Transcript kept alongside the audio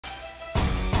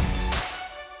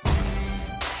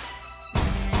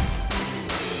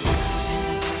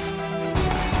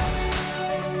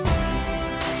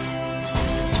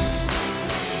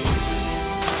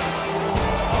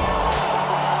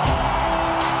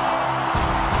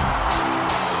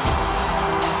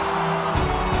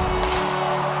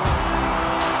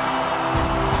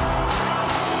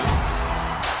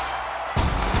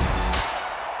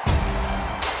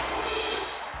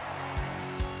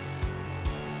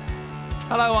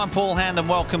Hello, I'm Paul Hand and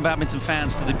welcome badminton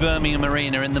fans to the Birmingham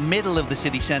Arena in the middle of the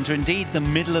city centre, indeed the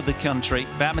middle of the country.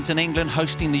 Badminton England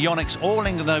hosting the Yonex All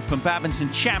England Open Badminton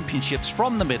Championships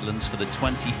from the Midlands for the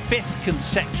 25th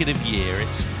consecutive year.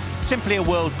 It's simply a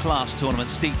world-class tournament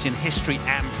steeped in history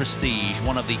and prestige,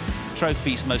 one of the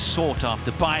trophies most sought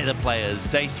after by the players.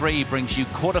 Day 3 brings you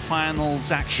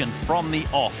quarterfinals action from the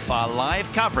off. Our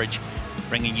live coverage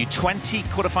bringing you 20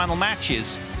 quarterfinal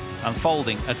matches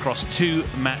unfolding across 2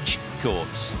 match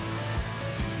courts.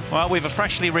 Well, we've a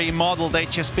freshly remodeled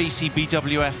HSBC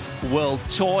BWF World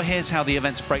Tour. Here's how the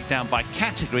events break down by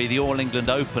category. The All England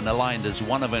Open aligned as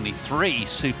one of only 3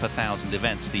 Super 1000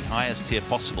 events, the highest tier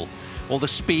possible. All the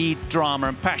speed, drama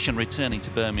and passion returning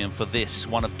to Birmingham for this,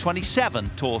 one of 27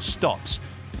 tour stops,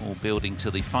 all building to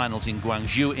the finals in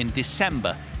Guangzhou in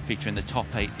December, featuring the top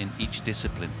 8 in each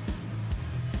discipline.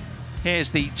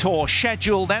 Here's the tour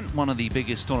schedule then, one of the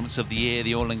biggest tournaments of the year,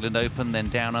 the All England Open, then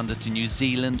down under to New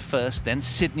Zealand first, then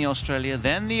Sydney, Australia,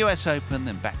 then the US Open,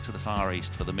 then back to the Far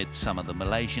East for the midsummer, the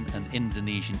Malaysian and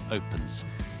Indonesian Opens.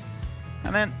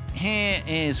 And then here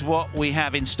is what we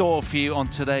have in store for you on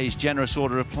today's generous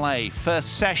order of play.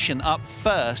 First session up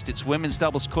first, it's women's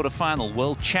doubles quarterfinal.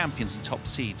 World champions and top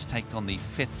seeds take on the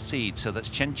 5th seed. So that's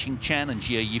Chen and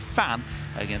JIA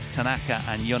against Tanaka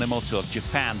and Yonemoto of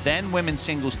Japan. Then women's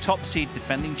singles top seed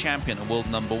defending champion and world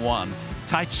 #1,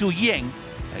 Taitsu Ying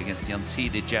against the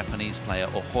unseeded Japanese player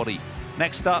Ohori.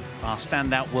 Next up, our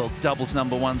standout world doubles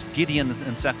 #1s, Gideon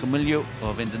and Sakamulyo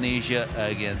of Indonesia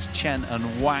against Chen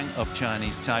and Wang of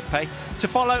Chinese Taipei. To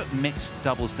follow, mixed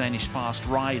doubles Danish fast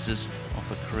risers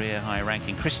off a career high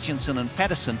ranking. Christiansen and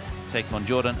Pedersen take on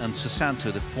Jordan and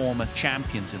Susanto, the former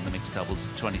champions in the mixed doubles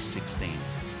of 2016.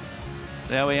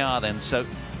 There we are then.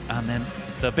 And then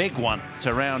the big one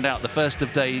to round out the first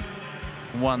of day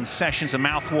 1 sessions, a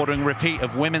mouth-watering repeat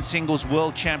of women's singles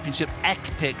world championship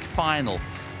epic final.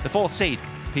 The 4th seed,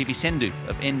 PV Sindhu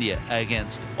of India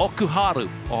against Okuharu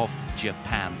of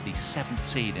Japan, the 7th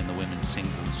seed in the women's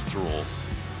singles draw.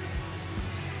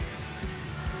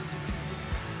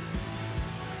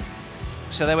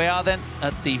 So there we are then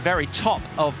at the very top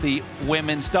of the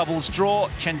women's doubles draw.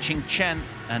 Chen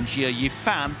and JIA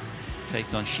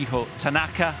take on Shiho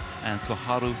Tanaka and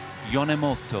Koharu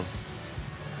Yonemoto of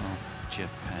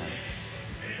Japan.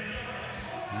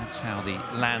 That's how the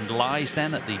land lies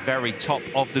then, at the very top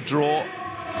of the draw.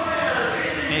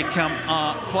 Here come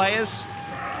our players.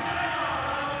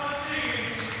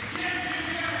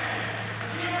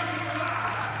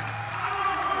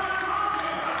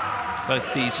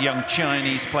 Both these young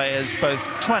Chinese players, both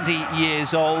 20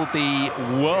 years old, the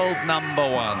world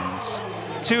 #1s.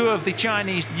 2 of the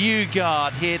Chinese new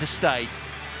guard here to stay.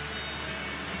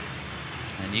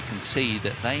 And you can see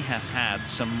that they have had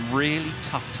some really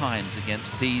tough times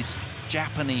against these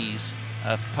Japanese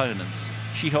opponents.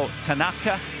 Shiho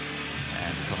Tanaka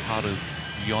and Koharu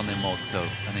Yonemoto.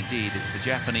 And indeed, it's the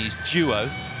Japanese duo,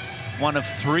 one of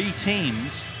 3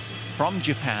 teams from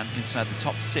Japan inside the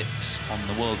top 6 on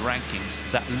the world rankings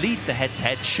that lead the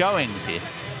head-to-head showings here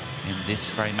in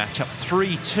this very matchup,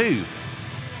 3-2.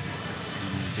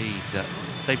 And indeed,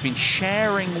 they've been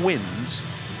sharing wins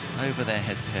over their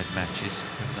head-to-head matches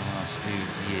over the last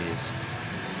few years.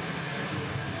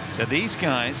 So these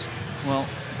guys, well,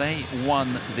 they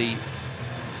won the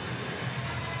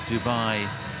Dubai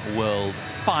World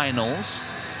Finals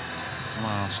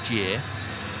last year.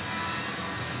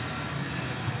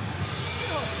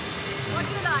 What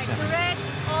do you like, the red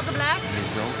or the black?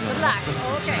 Years old. The black,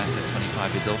 okay.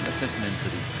 25 years old. Let's listen into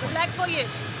the The black for you.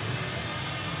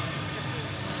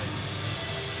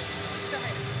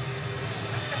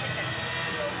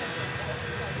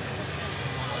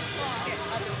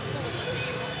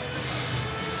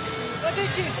 What do you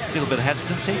choose? A little bit of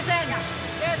hesitancy.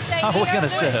 Oh, we're going to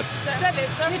serve.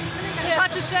 Service.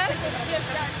 Hard to serve.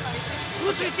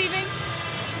 Who's receiving?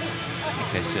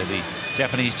 Okay, so the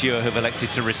Japanese duo have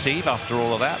elected to receive after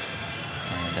all of that.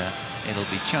 And it'll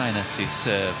be China to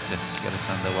serve to get us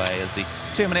underway as the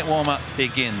 2-minute warm-up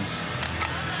begins.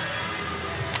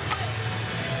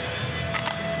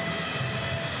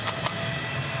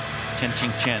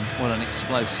 Chen, what an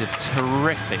explosive,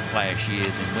 terrific player she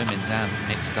is in women's and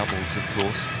mixed doubles, of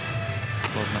course.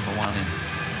 World #1 in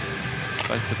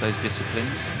both of those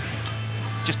disciplines.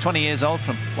 Just 20 years old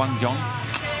from Guangdong.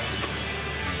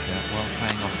 Well,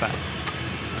 playing off that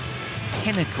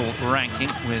pinnacle ranking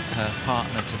with her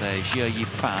partner today, JIA.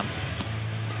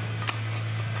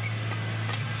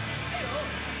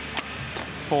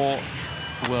 4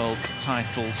 world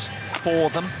titles for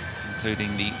them,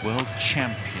 including the World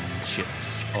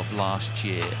Championships of last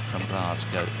year from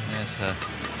Glasgow. There's her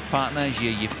partner,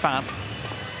 JIA,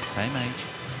 same age.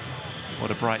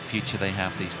 What a bright future they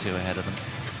have, these two ahead of them.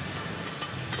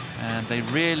 And they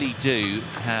really do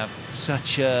have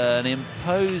such an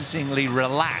imposingly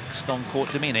relaxed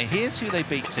on-court demeanour. Here's who they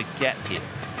beat to get here.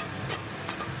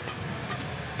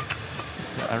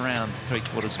 Just around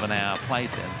 3/4 of an hour played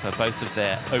then for both of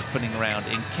their opening round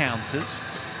encounters.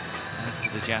 As to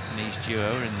the Japanese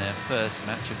duo in their first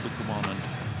match of Fukumon and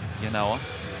Yonemoto.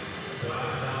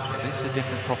 This is a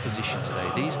different proposition today.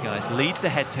 These guys lead the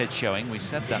head-to-head showing. We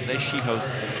said that. There's Shiho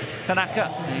Tanaka,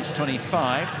 who's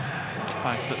 25,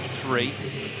 5'3",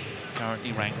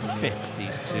 currently ranked 5th,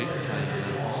 these two.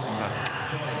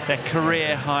 Their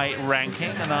career high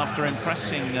ranking, and after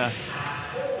impressing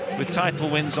with title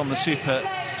wins on the Super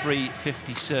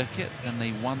 350 circuit, then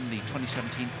they won the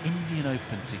 2017 Indian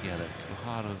Open together.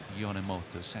 Kuhara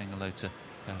Yonemoto saying hello to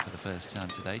her for the first time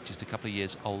today, just a couple of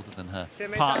years older than her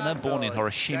partner, born in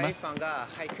Hiroshima.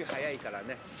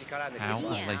 How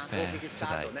will they fare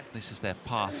today? This is their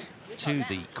path to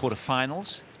the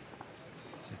quarterfinals.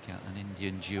 Took out an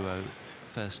Indian duo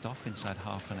first off inside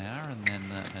half an hour, and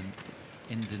then an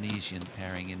Indonesian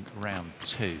pairing in round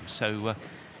 2. So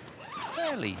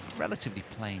relatively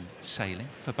plain sailing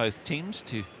for both teams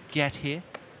to get here.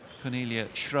 Cornelia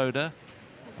Schroeder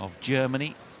of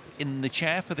Germany in the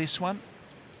chair for this one,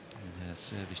 and her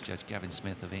service judge Gavin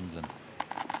Smith of England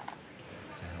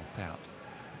to help out.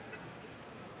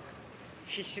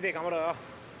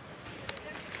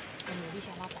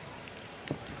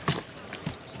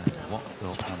 So what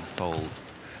will unfold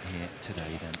here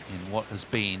today then in what has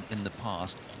been in the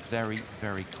past very,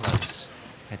 very close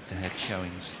head-to-head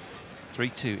showings?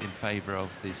 3-2 in favour of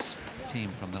this team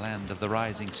from the land of the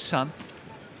rising sun.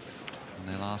 And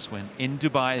their last win in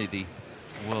Dubai, the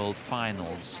World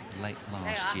Finals late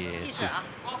last year, to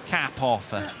cap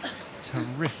off a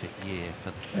terrific year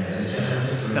for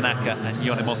Tanaka and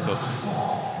Yonemoto.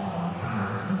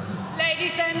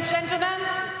 Ladies and gentlemen,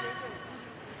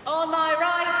 on my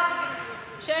right,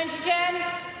 Chen, JIA,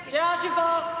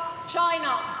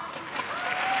 China.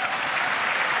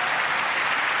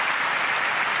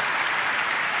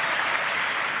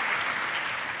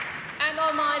 And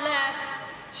on my left,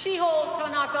 Shiho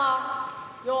Tanaka,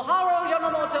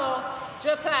 Yonemoto,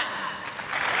 Japan.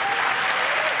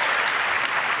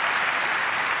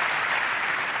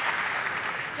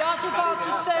 JIA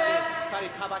to serve,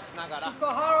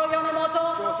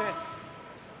 Yonemoto.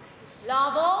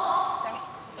 Lavo.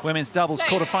 Women's doubles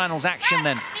quarterfinals action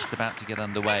then, just about to get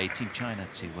underway. Team China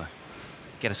to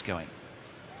get us going.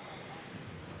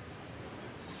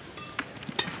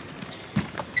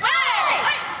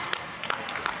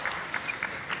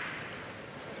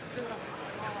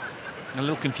 A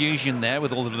little confusion there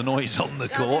with all of the noise on the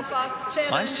court.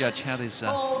 Vice judge had his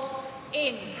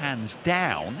hands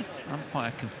down,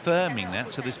 umpire confirming that,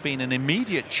 so there's been an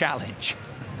immediate challenge.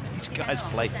 These guys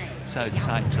play so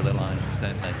tight to the lines,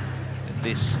 don't they? At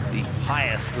this, the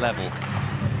highest level of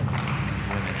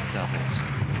women's doubles.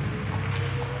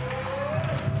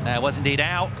 Was indeed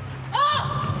out.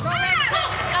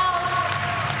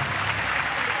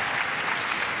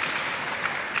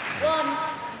 One,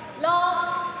 love.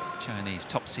 Chinese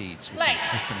top seeds with the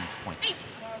opening point.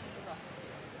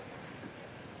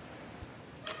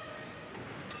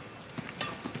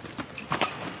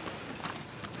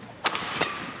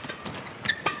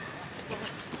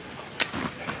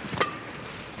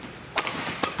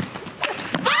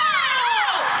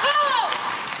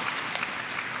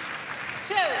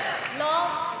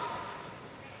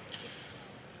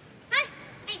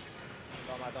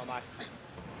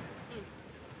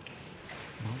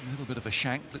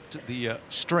 Shank looked at the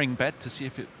string bed to see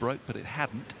if it broke, but it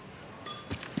hadn't.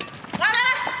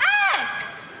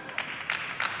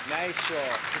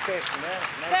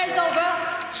 Says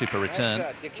over. Super return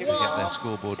to get their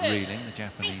scoreboard reeling, the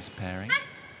Japanese pairing.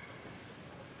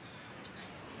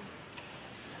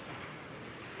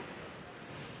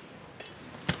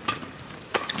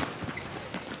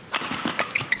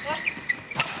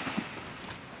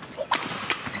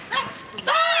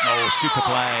 Super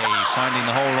play, finding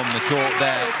the hole on the court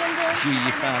there.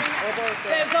 JIA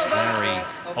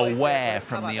very aware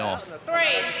from the off.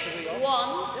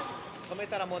 3-1.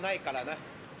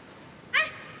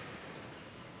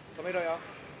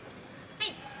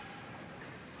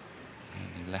 And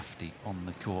the lefty on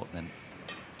the court then,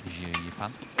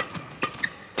 JIA.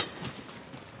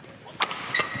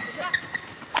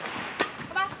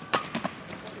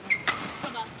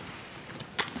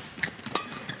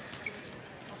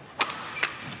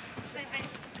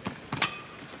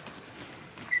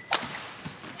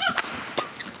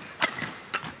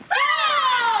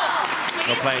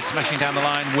 Played smashing down the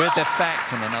line with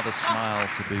effect, and another smile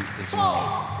to boot as well.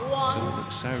 It all looked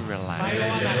look so relaxed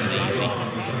and easy.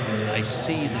 They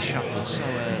see the shuttle so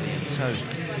early and so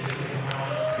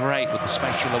great with the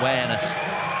spatial awareness.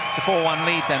 It's a 4-1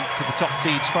 lead then to the top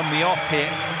seeds from the off here.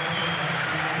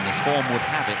 And as form would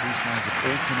have it, these guys have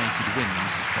alternated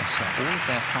wins across all of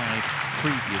their 5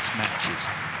 previous matches.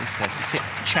 This is their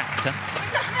 6th chapter.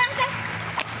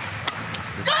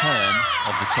 It's the turn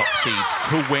of the top seeds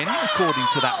to win, according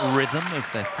to that rhythm of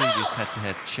their previous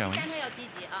head-to-head showings.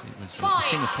 It was the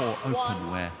Singapore Open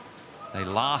where they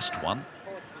last won,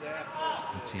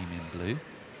 the team in blue.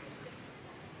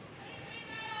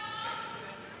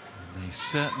 And they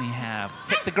certainly have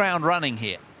hit the ground running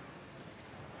here.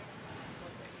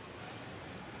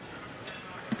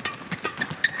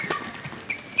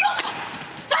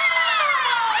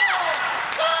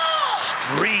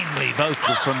 Extremely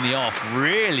vocal from the off,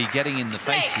 really getting in the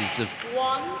faces of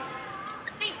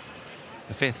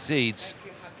the 5th seeds.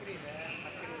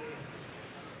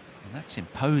 And that's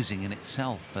imposing in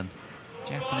itself, and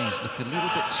Japanese look a little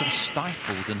bit sort of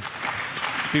stifled and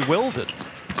bewildered.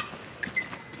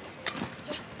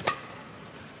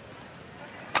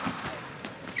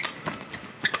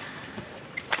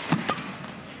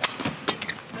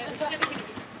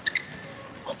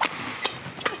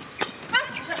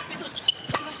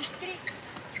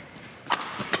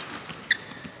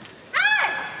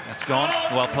 That's gone,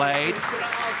 well played.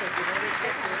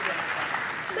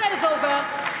 Set is over.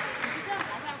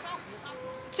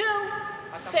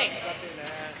 2-6.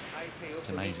 It's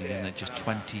amazing, isn't it? Just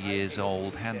 20 years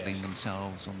old, handling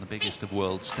themselves on the biggest of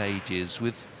world stages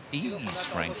with ease,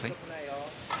 frankly.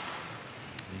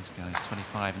 These guys,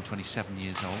 25 and 27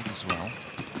 years old as well.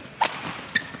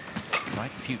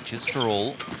 Bright futures for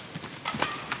all.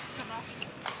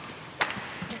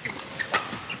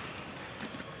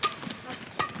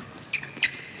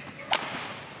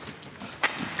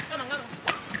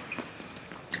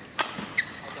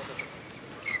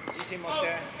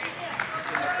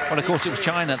 Well, of course, it was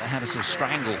China that had a sort of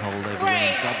stranglehold over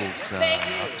women's doubles up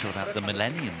to about the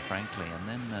millennium, frankly, and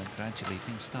then gradually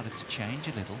things started to change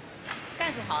a little.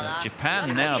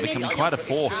 Japan now becoming quite a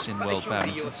force in world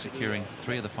badminton, securing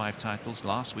 3 of the 5 titles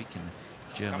last week in the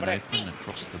German Open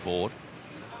across the board.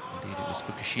 Indeed, it was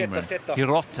Fukushima and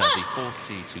Hirota, the 4th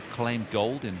seeds, who claimed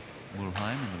gold in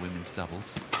Mulheim in the women's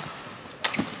doubles.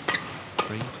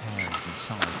 3 pairs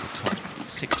inside the top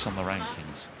 6 on the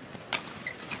rankings.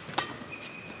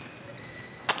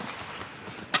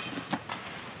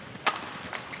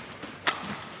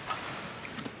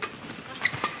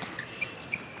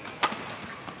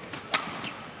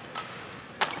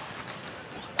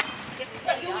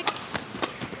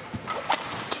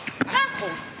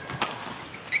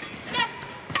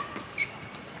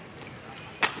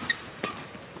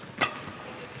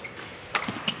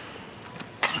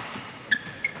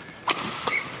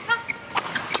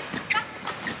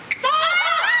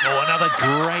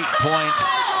 Great point.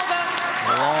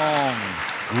 Long,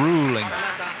 grueling.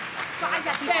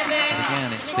 And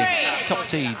again, it's the top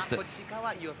seeds that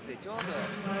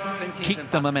keep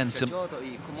the momentum.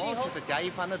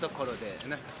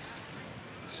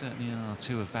 Certainly are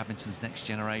 2 of badminton's next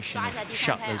generation of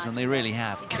shuttlers, and they really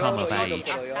have come of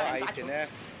age.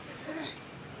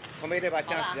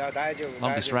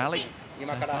 Longest rally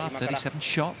so far, 37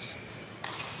 shots.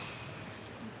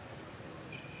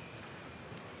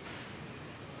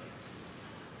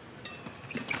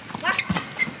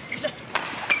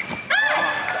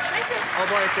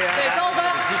 So it's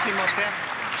over.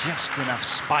 Just enough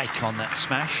spike on that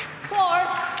smash.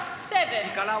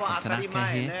 4-7. Tanaka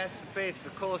here.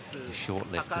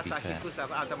 Short lift, to be fair.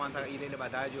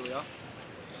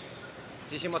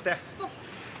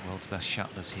 World's best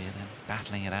shuttlers here, then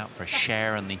battling it out for a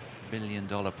share in the $1 billion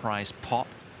prize pot.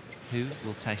 Who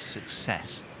will taste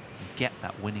success and get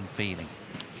that winning feeling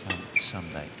come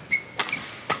Sunday?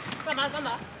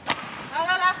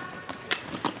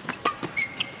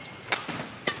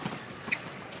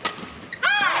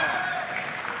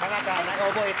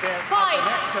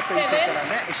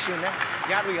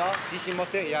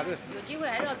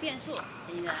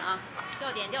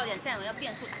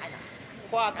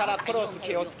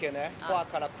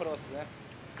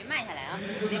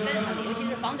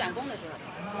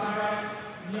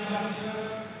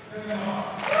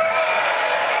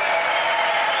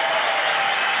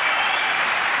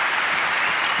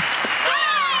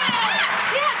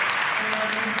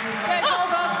 Set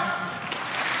over.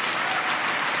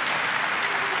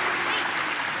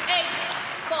 8-5.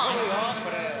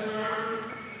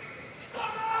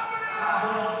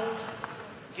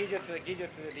 技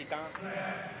術リターン。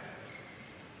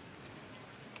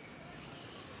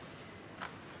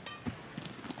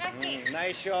ナ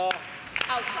イスショー。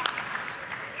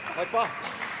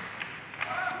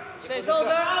So it's over.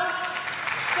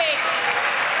 6, 8.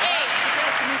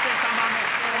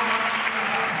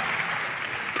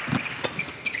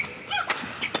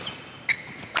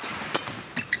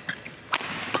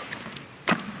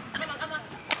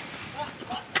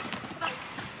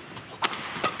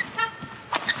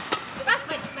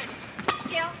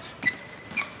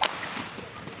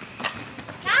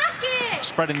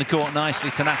 Spreading the court nicely,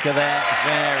 Tanaka there,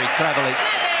 very cleverly. 7,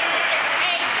 8.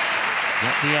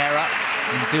 Get the error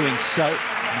in doing so.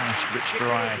 Nice, rich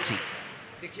variety.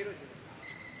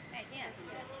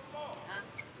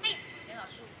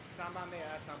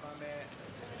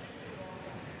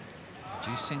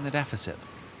 Reducing the deficit.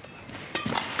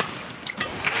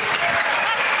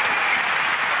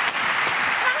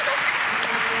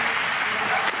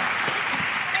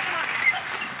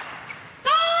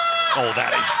 Oh,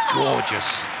 that is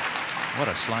gorgeous. What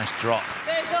a slice drop.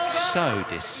 So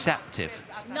deceptive.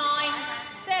 9,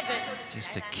 7.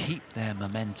 Just to keep their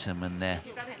momentum and their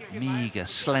meager,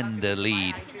 slender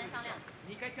lead.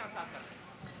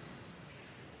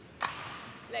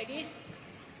 Ladies,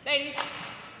 please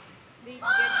get ready.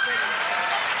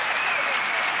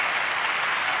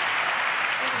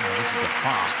 Oh, this is a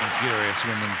fast and furious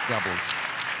women's doubles.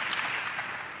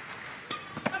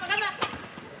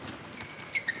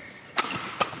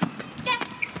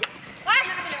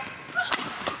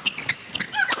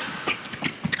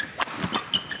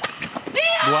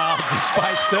 Well,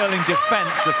 despite sterling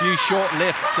defence, a few short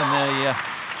lifts, and they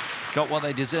got what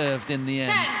they deserved in the end.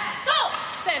 10,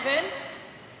 7.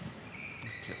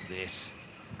 Look at this.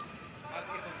 And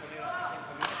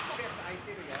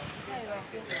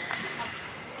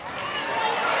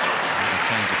a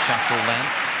change of shuttle then.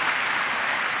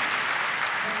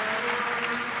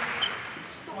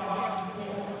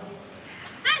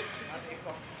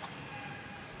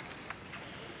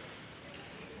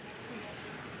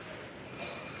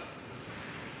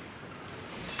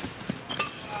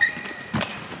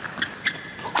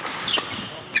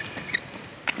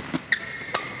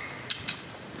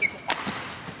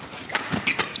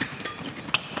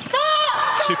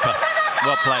 Super,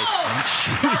 well played. And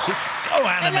she is so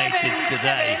animated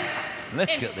today. Look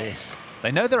at this.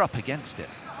 They know they're up against it,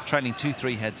 trailing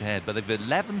 2-3 head-to-head, but they've 11-7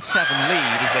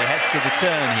 lead as they head to the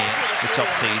turn here, the top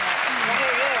seeds.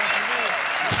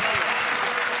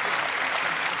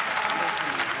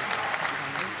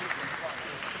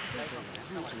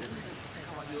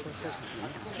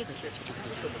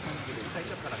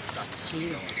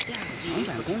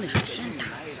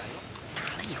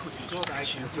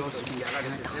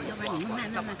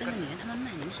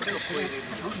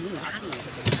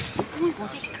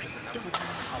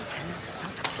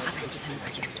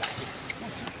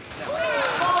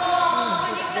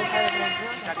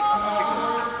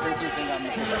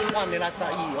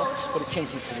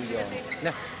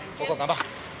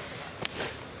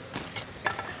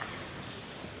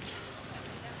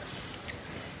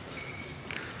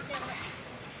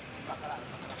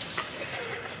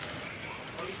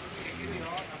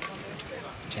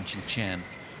 Chen.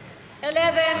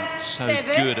 11, so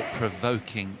 7. good at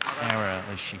provoking error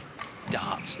as she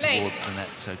darts towards the net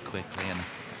so quickly, and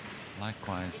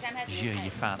likewise JIA,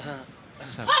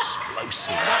 so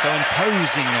explosive, so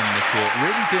imposing on the court,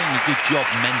 really doing a good job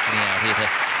mentally out here to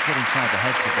get inside the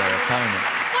heads of their opponent.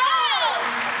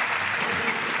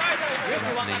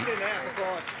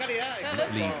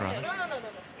 Leave, rather.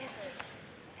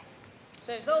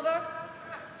 So it's over.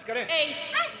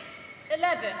 8,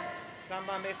 11.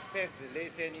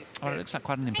 Well, it looks like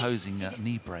quite an imposing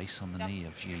knee brace on the knee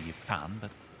of JIA,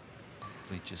 but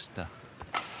hopefully just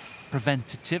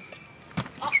preventative.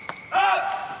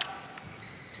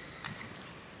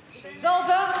 It's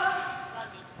over.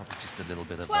 Probably just a little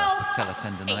bit of patella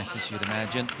tendonitis, you'd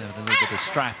imagine. There was a little bit of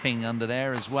strapping under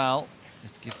there as well,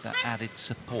 just to give that added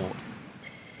support.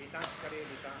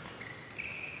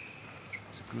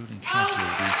 It's a grueling schedule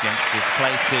these youngsters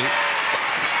play to.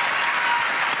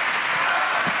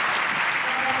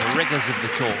 The rigours of the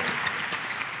tour.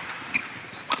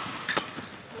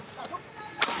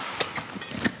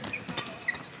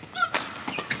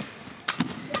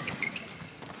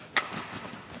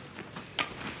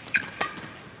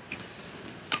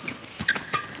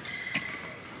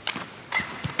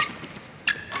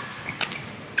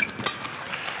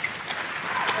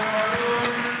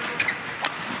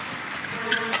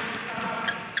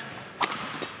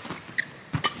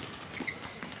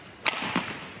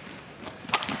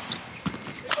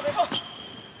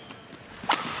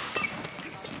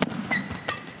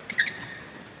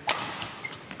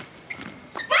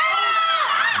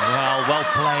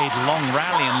 played, long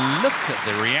rally, and look at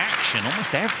the reaction.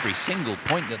 Almost every single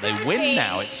point that they win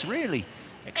now. It's really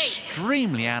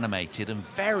extremely animated and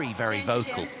very, very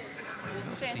vocal. They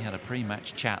obviously had a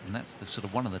pre-match chat, and that's the sort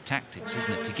of one of the tactics,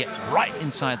 isn't it, to get right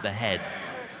inside the head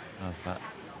of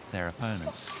their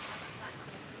opponents.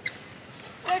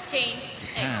 13.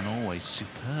 Japan always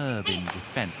superb in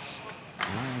defence. They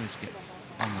always get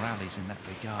long rallies in that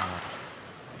regard.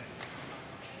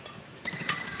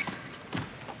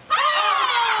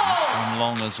 That's gone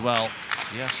long as well,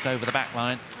 just over the back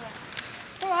line.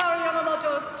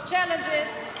 Yonemoto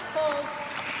challenges called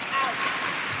out.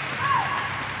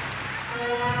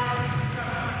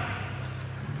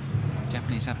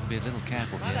 Japanese have to be a little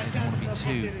careful here. They don't want to be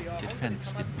too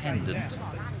defence dependent.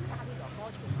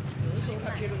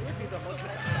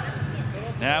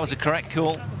 That was a correct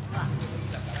call.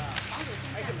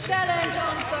 Challenge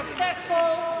unsuccessful.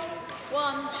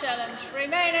 One challenge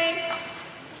remaining.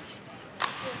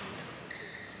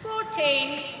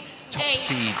 14. Top 8.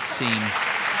 seeds seem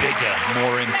bigger,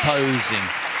 more imposing.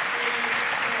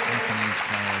 Japanese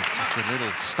players just a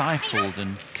little stifled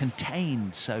and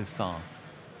contained so far.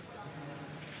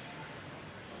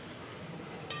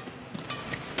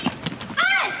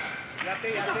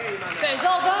 Serves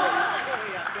over.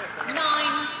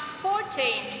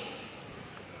 9-14.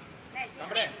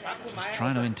 Just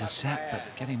trying to intercept,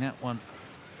 but getting that one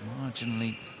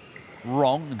marginally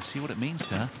wrong, and see what it means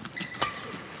to her.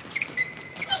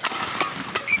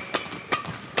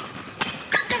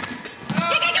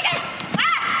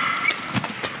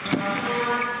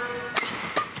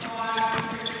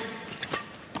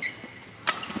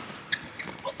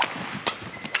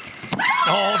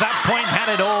 Oh, that point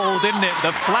had it all, didn't it?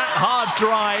 The flat, hard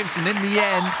drives, and in the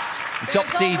end, the top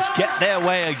seeds get their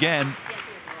way again.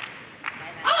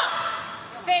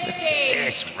 15.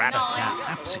 Yes, rat-a-tat,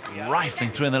 absolutely rifling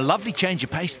through, and a lovely change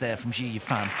of pace there from JIA.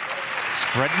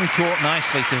 Spreading the court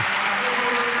nicely to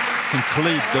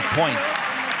conclude the point.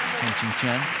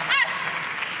 Chen.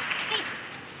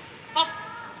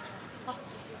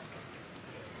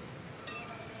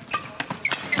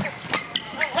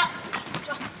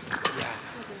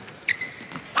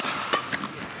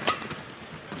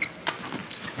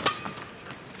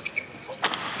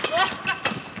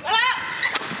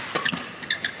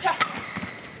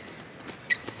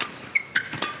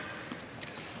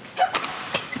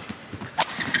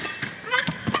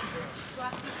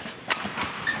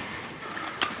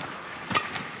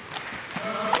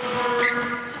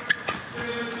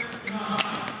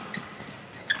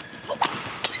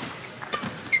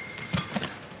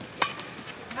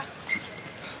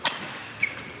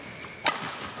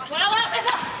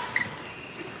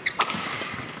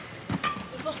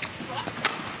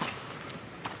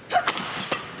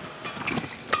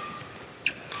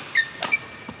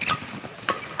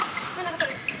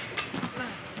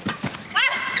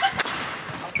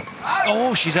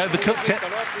 Oh, she's overcooked it.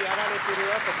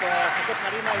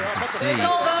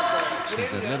 See,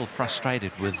 she's a little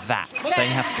frustrated with that. They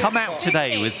have come out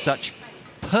today with such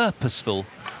purposeful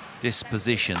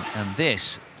disposition, and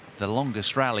this, the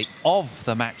longest rally of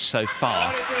the match so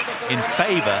far, in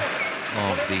favour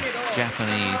of the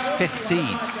Japanese fifth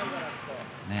seeds.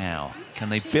 Now, can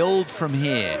they build from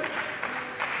here?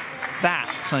 That,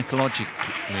 psychologically,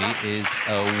 is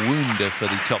a wounder for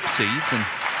the top seeds, and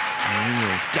a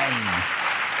real gain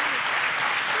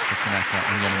for Tanaka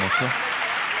and Yonemoto.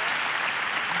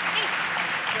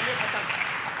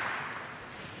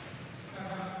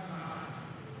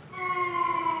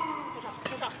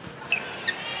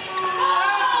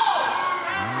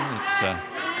 Well, it's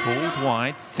called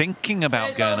wide, thinking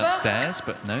about going upstairs,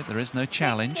 but no, there is no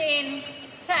challenge. 16-10.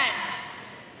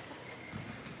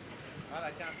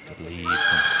 Good lead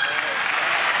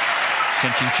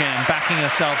from Chen backing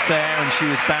herself there, and she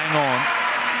was bang on.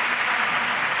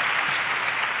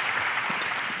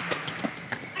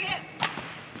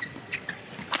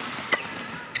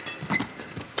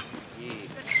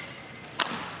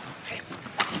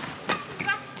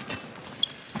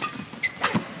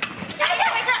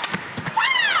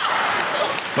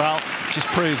 Well, just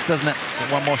proves, doesn't it,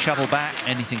 that one more shuttle back,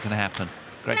 anything can happen.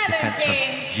 Great defense from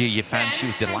JIA. She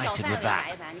was delighted with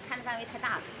that.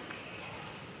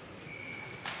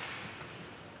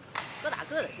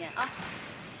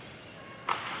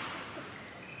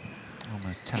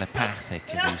 Almost telepathic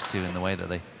are these two in the way that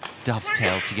they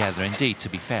dovetail together. Indeed, to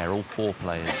be fair, all four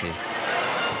players here.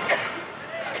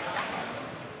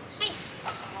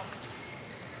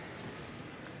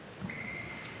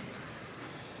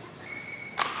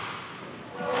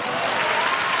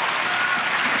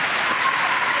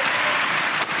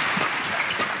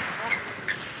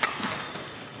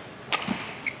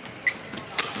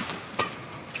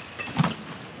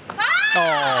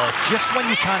 just when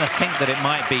you kind of think that it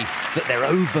might be that they're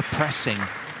over-pressing,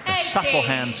 the subtle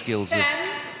hand skills of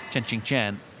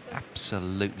Chen,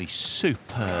 absolutely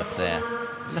superb there.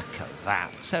 Look at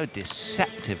that, so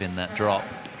deceptive in that drop.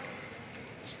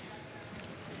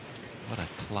 What a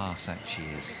class act she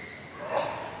is.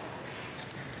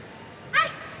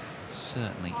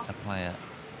 Certainly a player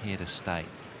here to stay.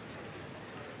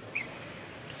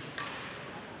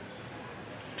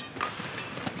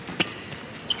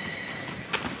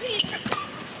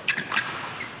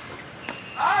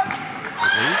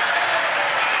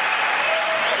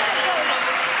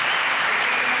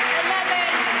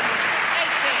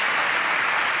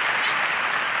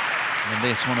 And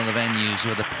this one of the venues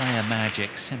where the player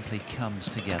magic simply comes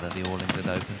together, the All England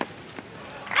Open.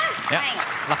 Yeah,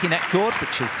 lucky net cord,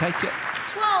 but she'll take it.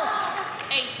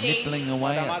 12-18. Nibbling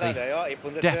away at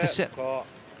the deficit.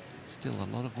 Still a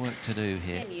lot of work to do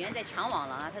here.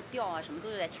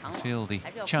 I feel the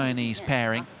Chinese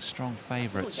pairing strong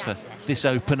favourites for this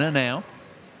opener now.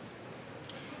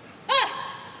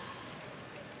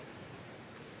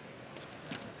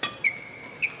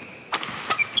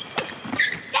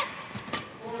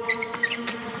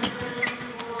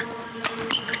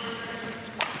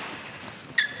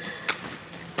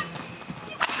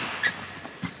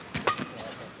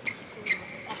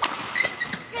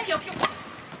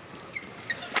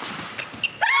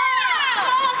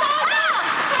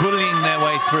 Bullying their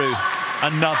way through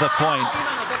another point.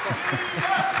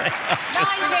 They are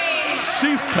just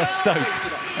super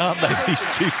stoked, aren't they, these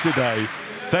two today?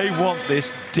 They want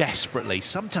this desperately.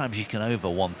 Sometimes you can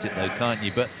over-want it though, can't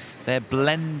you? But they're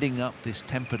blending up this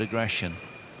tempered aggression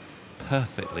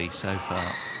perfectly so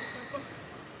far.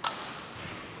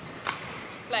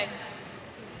 Play.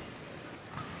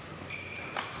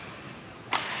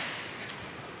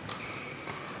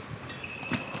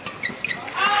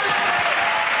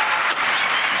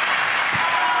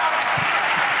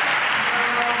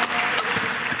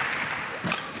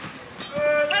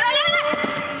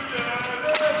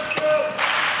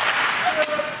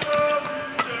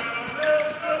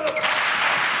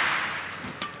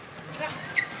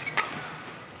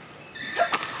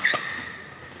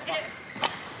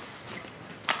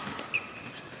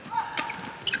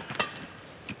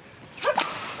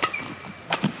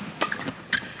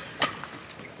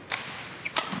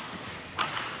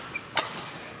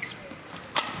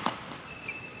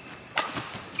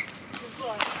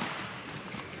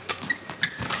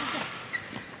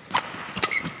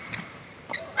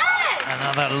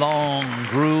 Another long,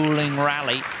 grueling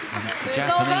rally. And it's the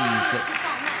Japanese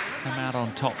that come out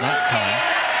on top that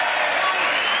time.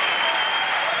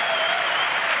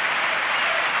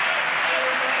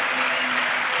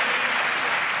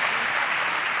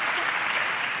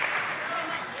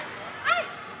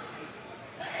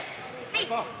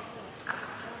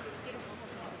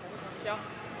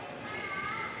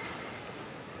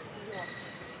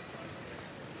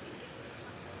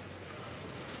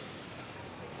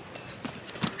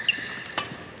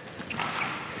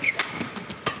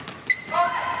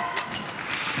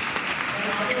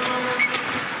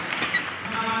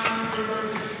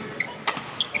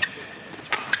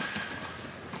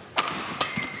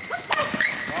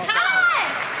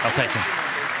 I'll take him.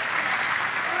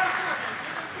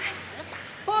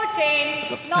 14,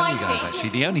 Got to tell you guys, actually,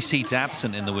 the only seeds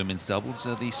absent in the women's doubles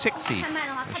are the 6th seed,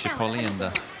 Shipoli and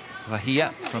the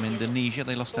JIA from Indonesia.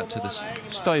 They lost out to the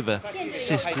Stoiber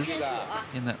sisters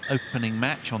in that opening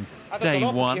match on day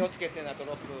one. Indeed,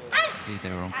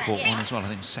 they were on court one as well. I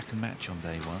think it was second match on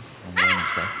day one, on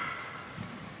Wednesday.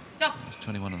 It was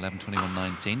 21-11,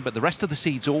 21-19. But the rest of the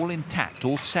seeds all intact,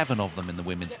 all 7 of them in the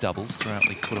women's doubles throughout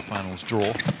the quarterfinals draw.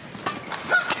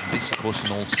 And this, of course,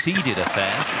 an all-seeded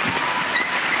affair.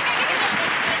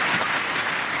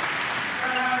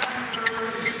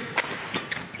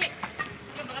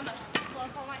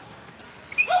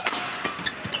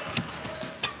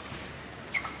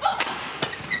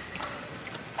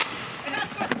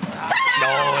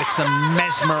 Oh, it's a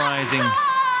mesmerizing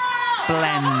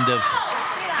blend of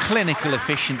clinical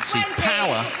efficiency,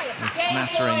 power, and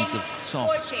smatterings of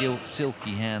soft,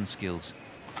 silky hand skills.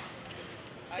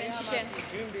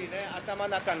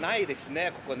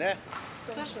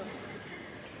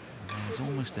 There's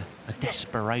almost a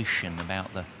desperation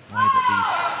about the way that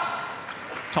these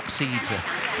top seeds are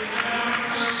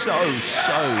so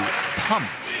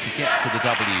pumped to get to the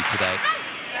W today.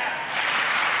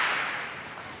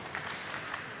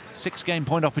 6 game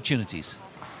point opportunities.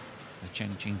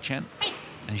 Chen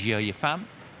and JIA Fan.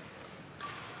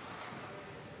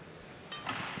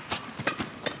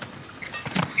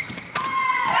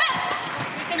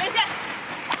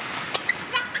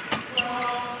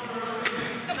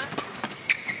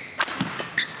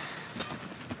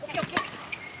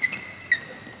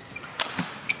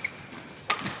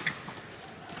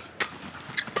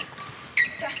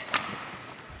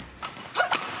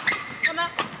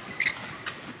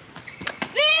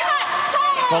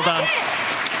 Well done.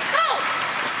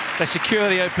 They secure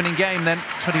the opening game then,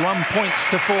 21 points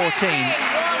to 14.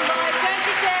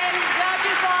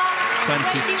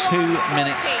 22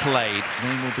 minutes played.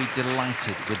 They will be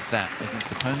delighted with that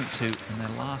against opponents who, in their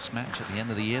last match at the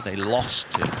end of the year, they lost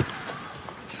to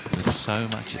with so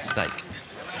much at stake.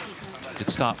 Good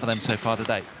start for them so far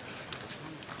today.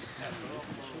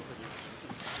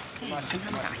 跟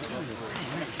他们打一定有快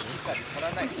慢节奏，不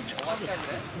能一直拖给他，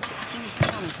而且他精力下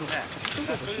降的时候，收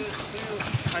获不心疼。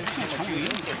他现在场我用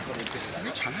的，等他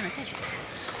抢上来再去打，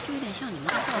就有点像你们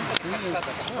在这样子，跑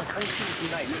跑打，你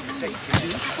们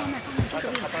他放慢，就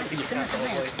是为了他你跟着他慢，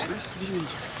突然突进一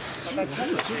下，所以我们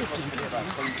有机会点对，然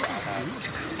后他这样子没有去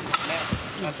打，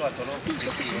并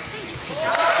说不行再去给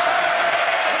他。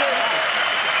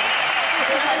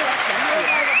这个他前面。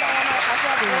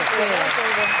 对，当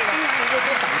然一个多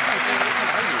挡换先看把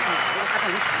他引进来，如果他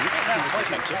能强再看我再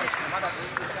接着抢，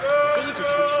可以一直抢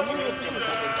这个不走，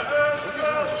谁在这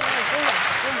里？现在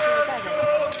不用说再着。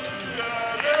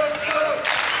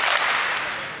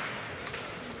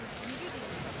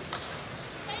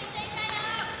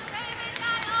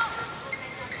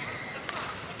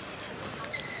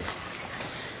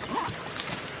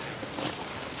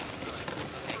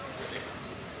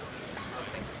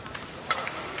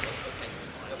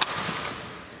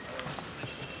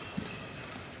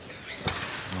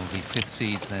 Fifth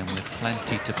seeds then with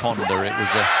plenty to ponder. It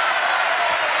was a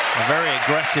very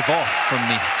aggressive off from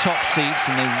the top seeds,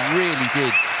 and they really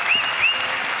did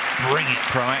bring it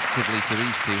proactively to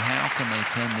these two. How can they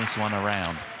turn this one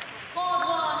around?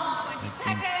 They've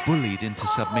been bullied into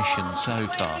submission so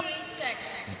far.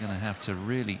 They're going to have to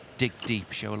really dig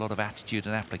deep, show a lot of attitude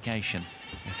and application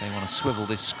if they want to swivel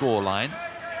this scoreline.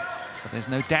 But there's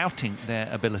no doubting their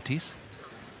abilities.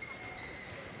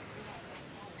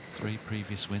 3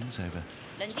 previous wins over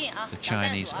the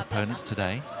Chinese opponents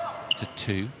today to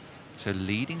 2. So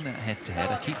leading that head-to-head.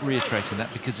 I keep reiterating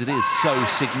that because it is so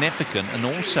significant and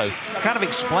also kind of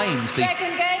explains the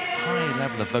high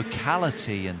level of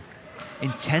vocality and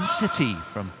intensity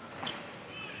from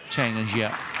Chen and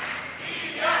JIA.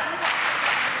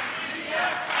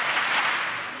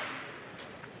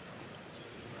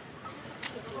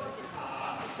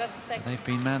 They've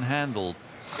been manhandled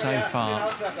so far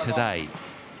today.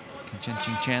 Chen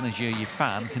and JIA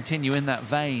Yifan continue in that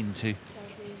vein to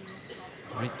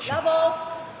reach a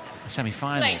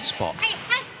semi-final spot.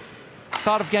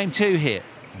 Start of game 2 here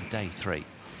on day 3.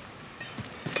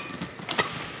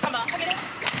 Come on, look at it.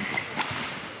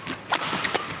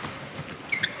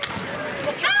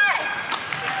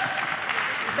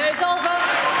 So it's over. 1-0.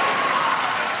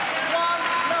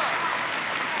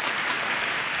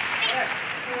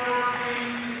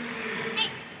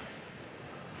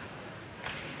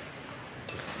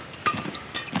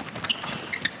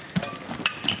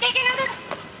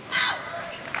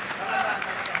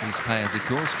 These players, of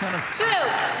course, kind of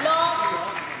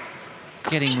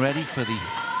getting ready for the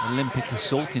Olympic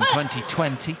assault in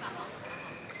 2020.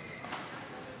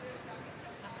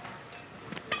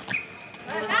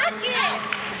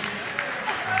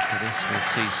 After this, we'll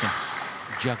see some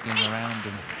juggling around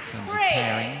in terms of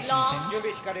pairings and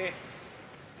things.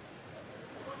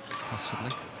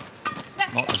 Possibly.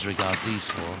 Not as regards these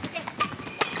 4.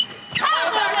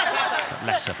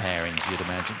 Lesser pairings, you'd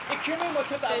imagine.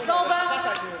 So it's over.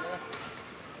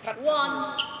 1-3.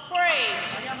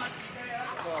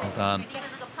 Well done.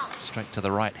 Straight to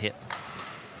the right hip.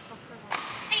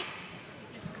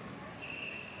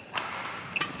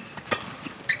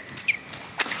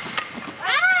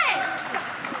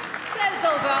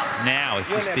 Now is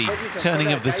this the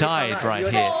turning of the tide right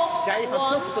here?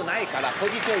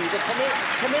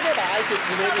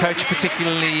 Coach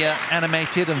particularly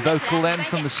animated and vocal then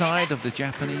from the side of the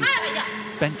Japanese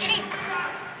bench.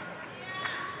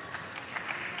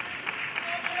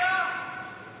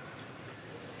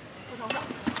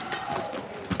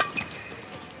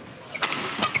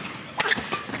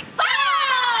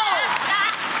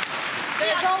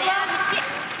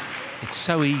 It's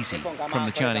so easy from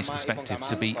the Chinese perspective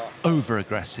to be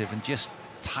over-aggressive and just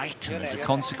tighten as a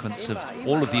consequence of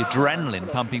all of the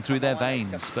adrenaline pumping through their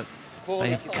veins, but they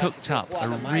have cooked up a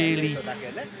really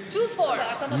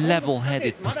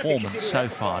level-headed performance so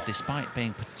far, despite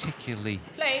being particularly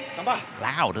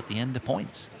loud at the end of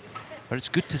points. But it's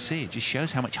good to see. It just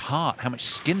shows how much heart, how much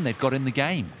skin they've got in the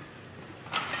game.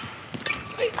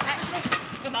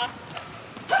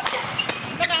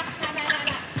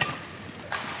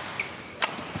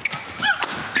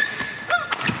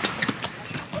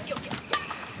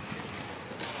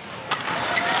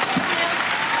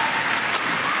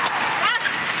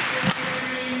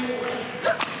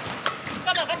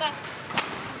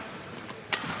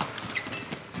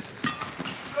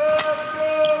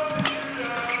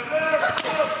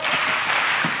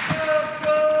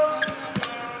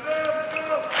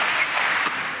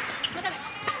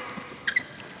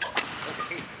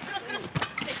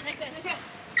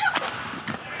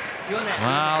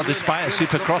 Well, despite a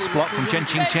super cross block from Chen,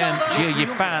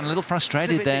 JIA a little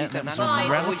frustrated there. That was a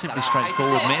relatively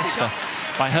straightforward miss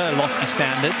by her lofty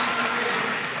standards.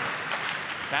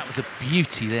 That was a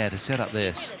beauty there to set up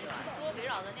this.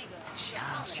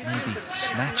 Just maybe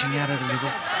snatching at it a little.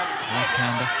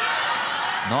 Left-hander.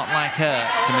 Not like her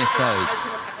to miss those.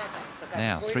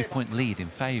 Now, 3-point lead in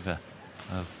favour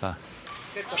of the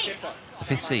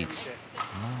fifth seeds.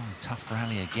 Long, tough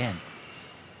rally again.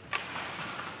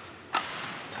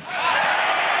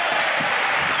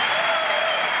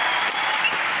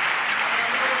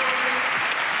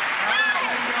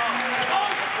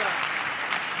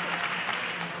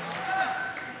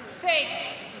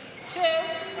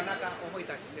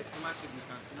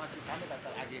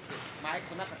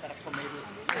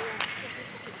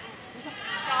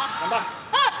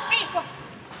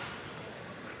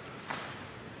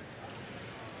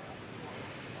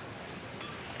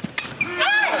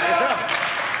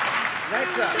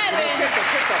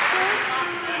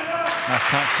 Nice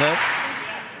tight serve.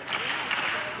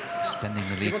 Extending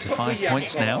the lead to 5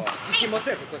 points now.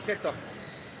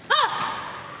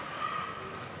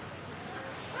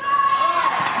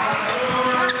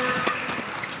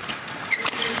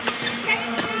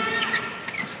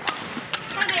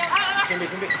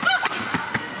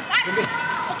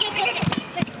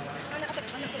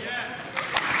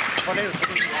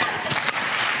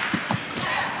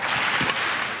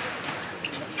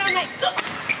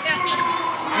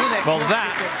 Well,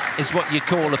 that is what you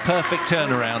call a perfect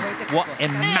turnaround. What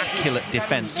immaculate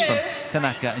defense from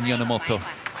Tanaka and Yonemoto.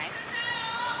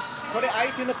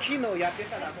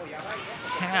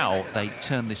 How they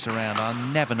turned this around, I'll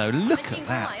never know. Look at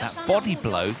that. That body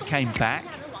blow came back.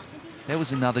 There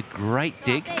was another great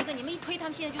dig. And that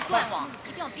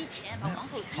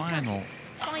final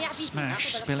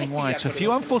smash spilling wide. So a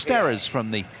few unforced errors from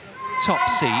the top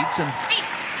seeds, and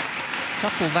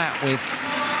couple that with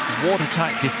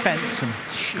watertight defence and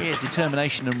sheer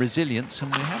determination and resilience,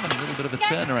 and we're having a little bit of a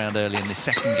turnaround early in this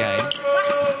second game.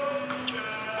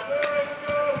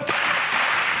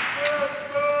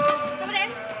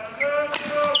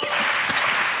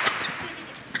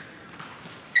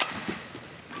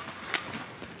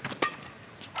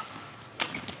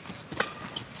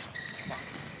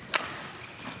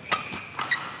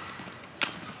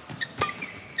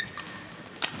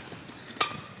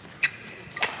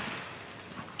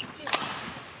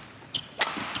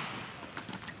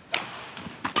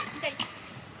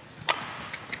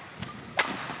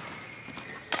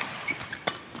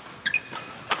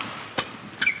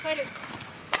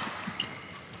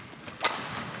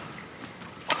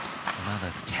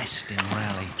 Another testing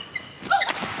rally,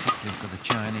 particularly for the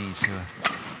Chinese, who are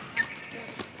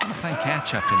playing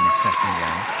catch-up in this second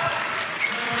game.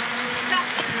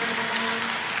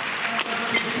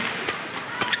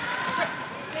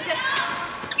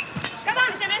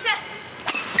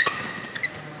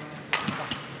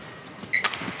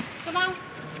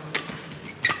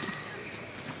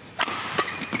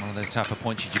 One of those type of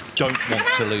points you just don't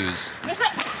want to lose.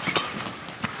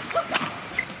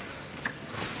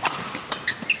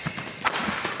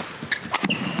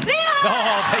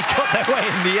 Oh, they got their way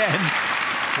in the end.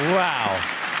 Wow.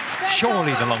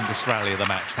 Surely the longest rally of the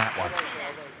match, that one.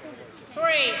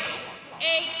 3-8.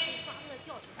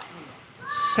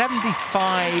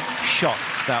 75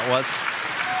 shots, that was.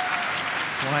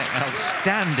 Quite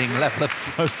outstanding level of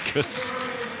focus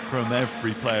from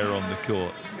every player on the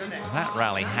court. And that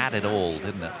rally had it all,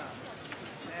 didn't it?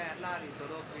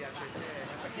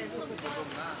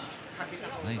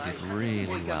 They did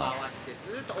really well.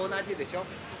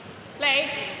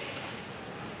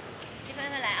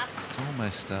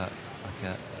 Almost like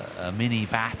a mini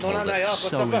battle that's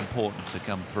so important to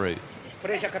come through.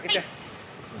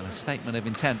 And a statement of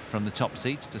intent from the top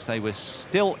seeds to say we're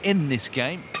still in this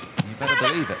game. You better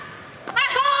believe it.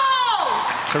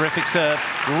 Terrific serve,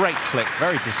 great flick,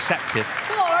 very deceptive.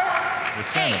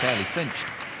 Returner barely flinched.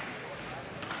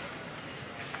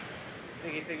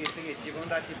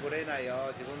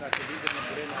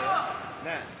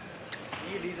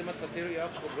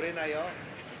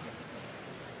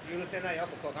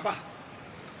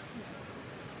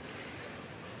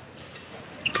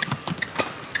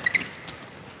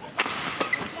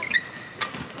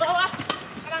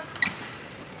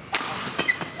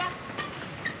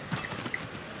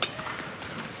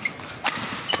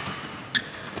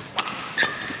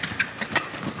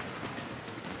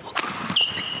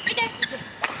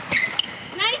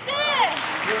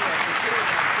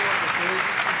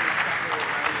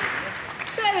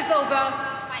 Service over.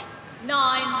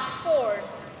 9-4.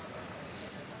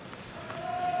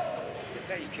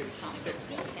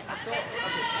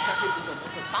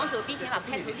 防守比前把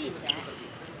拍头立起来。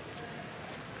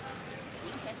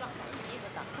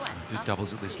 Good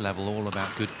doubles at this level, all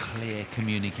about good, clear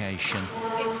communication.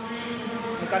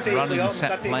 Running the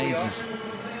set plays as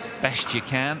best you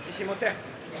can.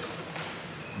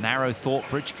 Narrow thought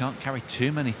bridge, can't carry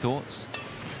too many thoughts.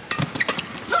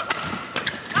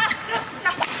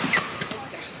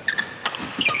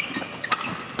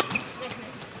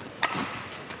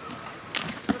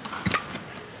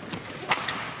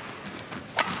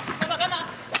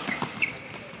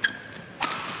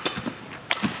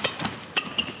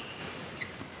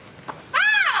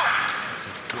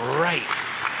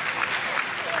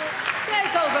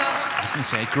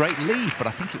 Say a great lead, but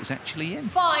I think it was actually in.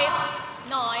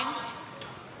 5-9.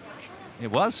 It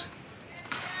was.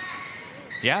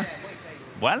 Yeah,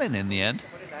 well in the end.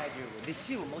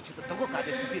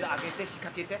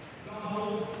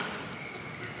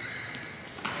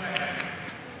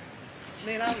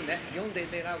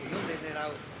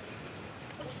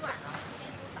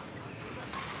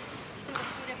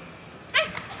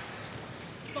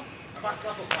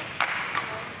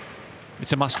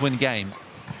 It's a must-win game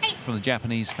from the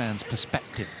Japanese fans'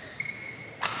 perspective.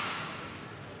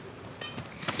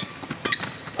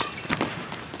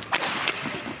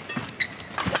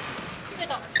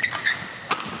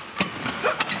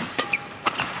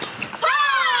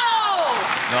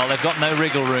 Well, they've got no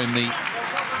wriggle room, the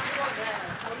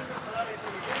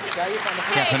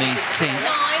Japanese team.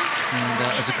 And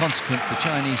as a consequence, the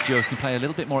Chinese duo can play a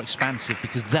little bit more expansive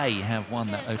because they have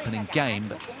won that opening game.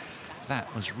 But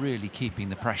that was really keeping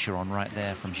the pressure on right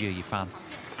there from JIA.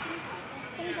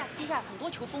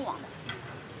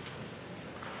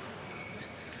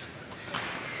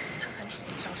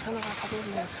 小川的话，他都是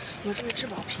有助于质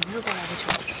保平着过来的球，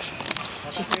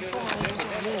起步风啊，有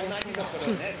没有人参与？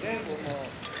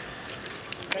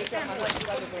谁在乎我是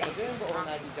谁？なん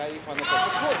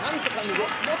とかも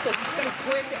っとしっかり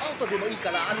超えてアウトでもいいか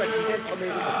ら、あとは事前止め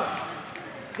ること。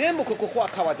全部ここフォア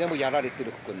カは全部やられて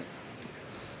るここに。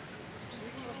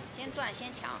先断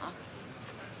先抢啊。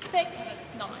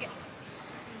6-9.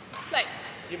 Play.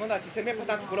 自分たち攻めパ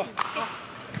ターン作ろう。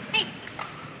Hey.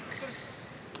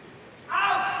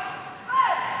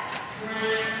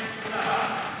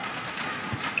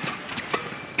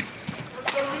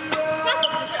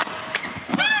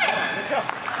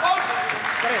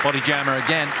 Body jammer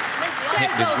again. Hit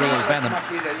with real venom.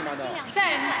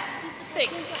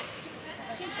 10-6.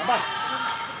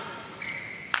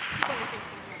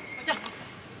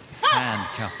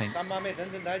 Handcuffing.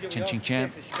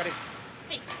 Chen.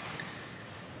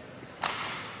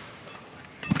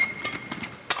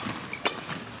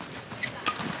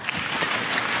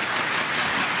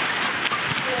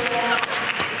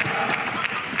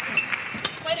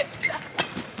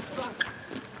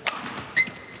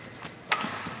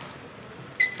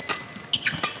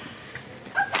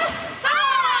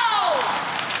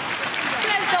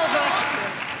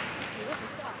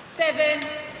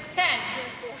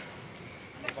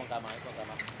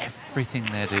 Everything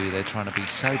they do, they're trying to be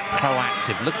so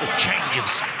proactive. Look at the change of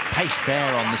pace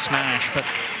there on the smash, but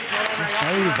just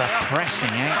over-pressing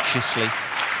anxiously.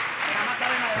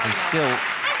 But they still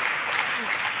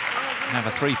have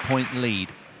a 3-point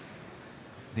lead.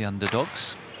 The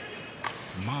underdogs,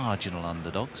 marginal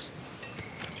underdogs.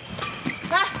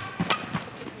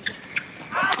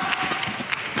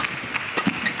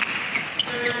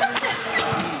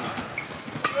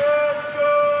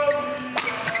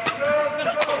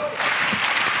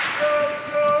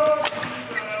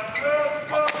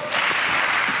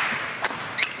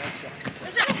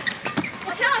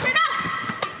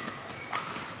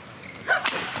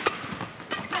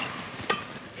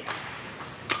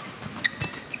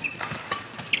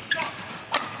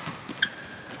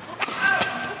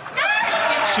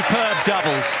 Superb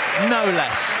doubles, no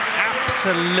less.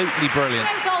 Absolutely brilliant.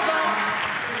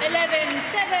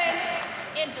 11-7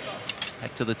 interval.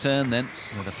 Head to the turn then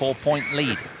with a 4-point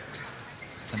lead.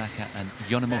 Tanaka and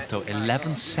Yonemoto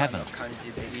 11-7.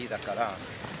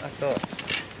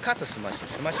 カートスマッシュ、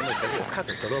スマッシュもいいけど、カー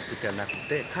トドロップじゃなく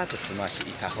て、カートスマッシュ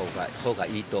いた方が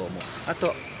いいと思う。あ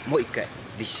ともう一回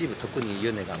リシーブ、特に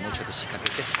ヨネがもうちょっと仕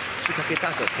掛けた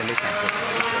後攻めチャンスを作っ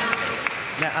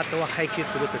て、あとは配球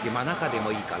するとき真ん中で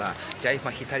もいいから、ジャイフ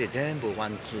ァン左全部ワ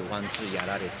ンツーや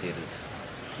られてる。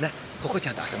ね、ここち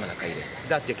ゃんと頭の中入れ。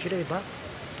だってできれば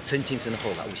チェンチンツの方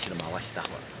が後ろ回した方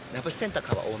が。やっぱりセンター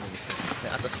カバー多めにする。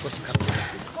あと少しカップ。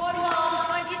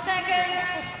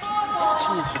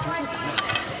听得起就不懂了，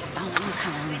当完了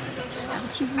看完了，然后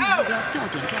进攻的目标调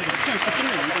点，变速盯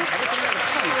着人攻，还是盯那个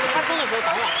胖子？他攻的时候等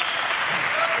我。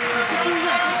你是今天要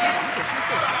比赛，我先做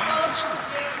出来，先上。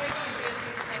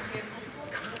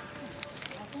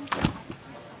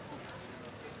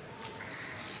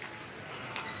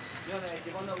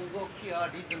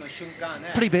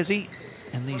Pretty busy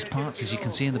in these parts, as you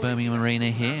can see in the Birmingham Arena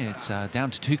here. It's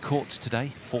down to 2 courts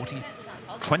today, 20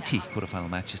 quarterfinal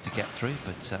matches to get through,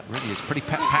 but really is pretty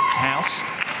packed house.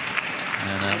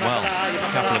 And well,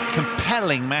 a couple of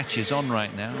compelling matches on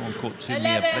right now. On court 2,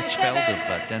 Mia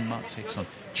Blichfeld of Denmark takes on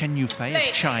Chen Yufei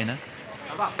of China.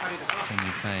 Chen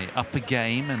Yufei up a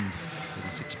game and with a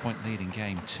 6-point lead in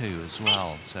game 2 as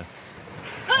well. So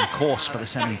on course for the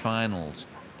semi-finals.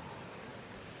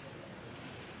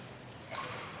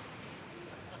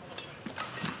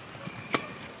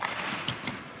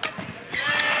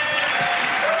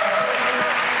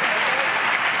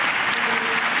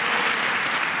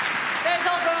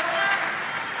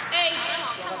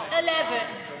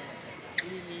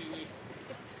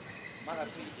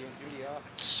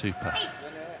 Super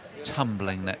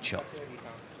tumbling net shot.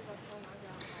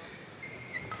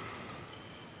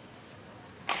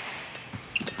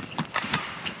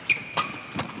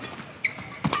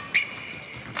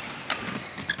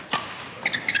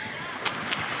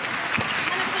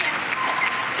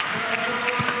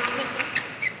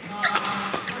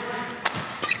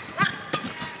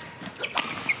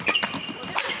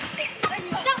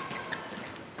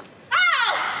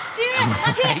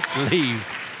 Great leave.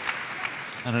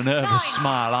 And a nervous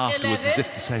smile afterwards, as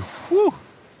if to say, whew.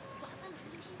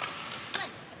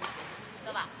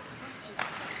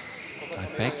 I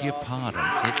beg your pardon,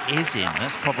 it is in.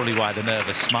 That's probably why the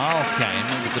nervous smile came.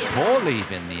 It was a poor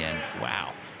leave in the end.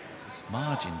 Wow.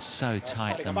 Margins so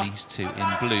tight on these two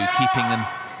in blue, keeping an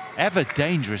ever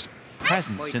dangerous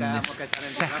presence in this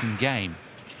second game.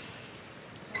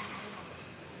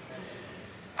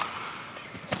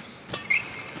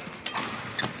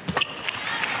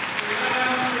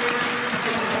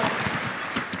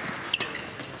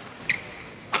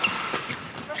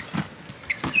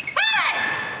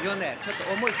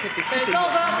 So it's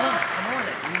over.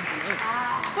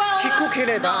 低け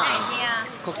れば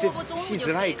こっちし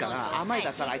づらいから甘いだ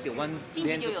ったら相手ワン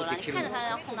連続できる。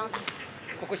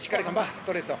ここしっかり頑張ス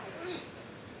トレート。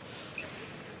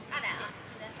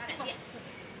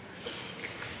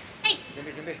準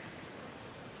備準備。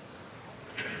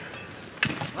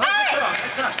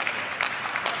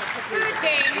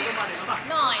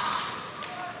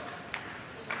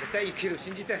絶対生きる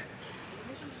信じて。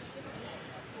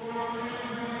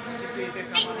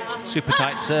 Super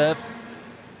tight serve.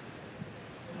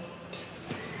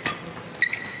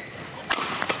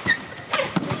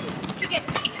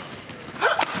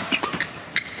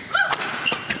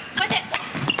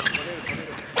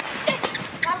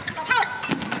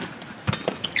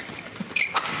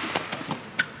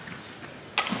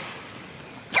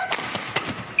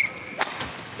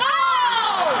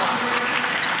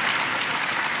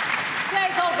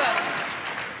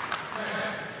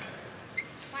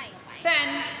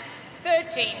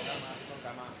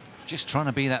 Just trying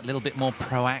to be that little bit more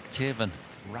proactive and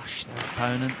rush their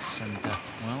opponents. And,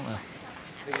 well,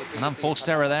 an unforced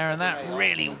error there, and that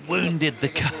really wounded the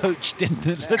coach, didn't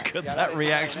it? Look at that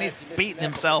reaction. He's beaten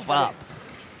himself up.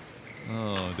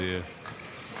 Oh, dear.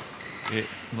 It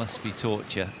must be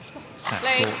torture. Sat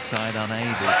courtside,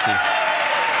 unable to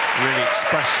really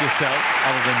express yourself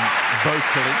other than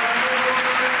vocally.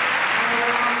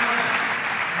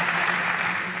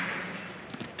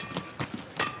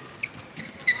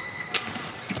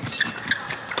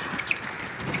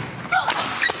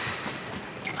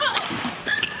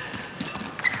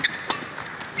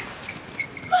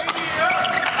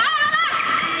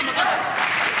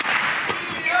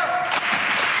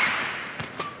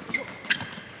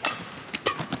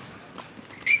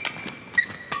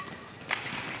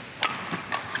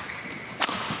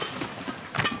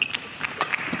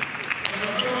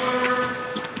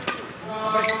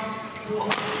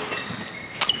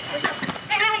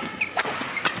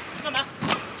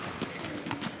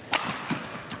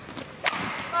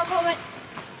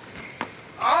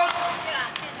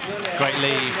 Great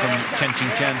lead from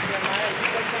Chen.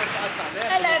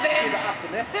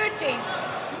 11-13.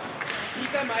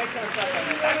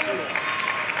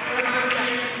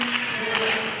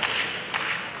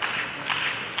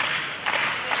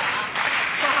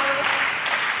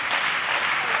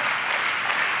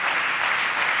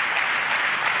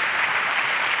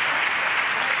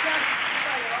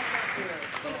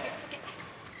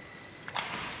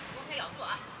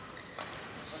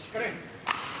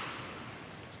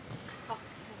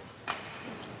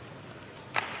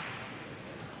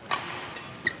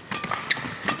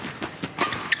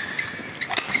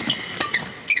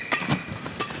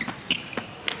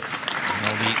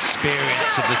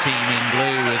 Experience of the team in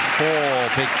blue with 4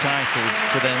 big titles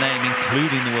to their name,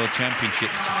 including the World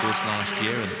Championships, of course, last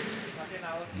year. And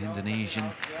the Indonesian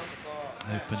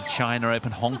Open, China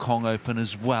Open, Hong Kong Open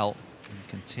as well, and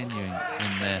continuing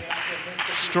in their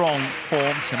strong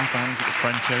form. Semi-finals at the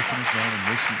French Open as well, and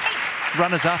recent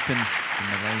runners-up in the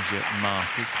Malaysia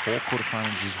Masters, 4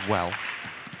 quarterfinals as well.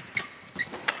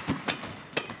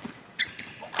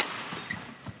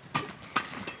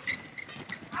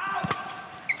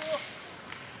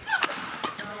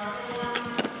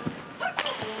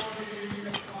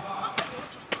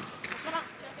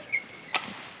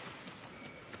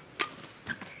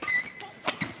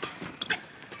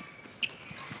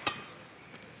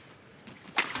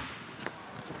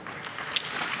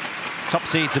 Top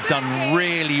seeds have done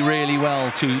really, really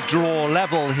well to draw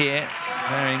level here.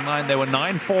 Bearing in mind they were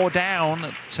 9-4 down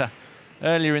at,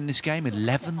 earlier in this game,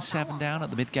 11-7 down at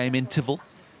the mid-game interval.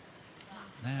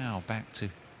 Now back to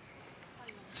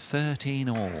 13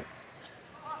 all.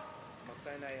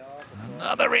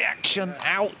 Another reaction,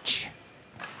 ouch.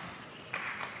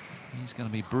 He's going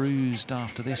to be bruised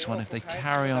after this one if they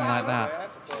carry on like that.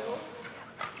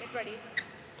 Get ready.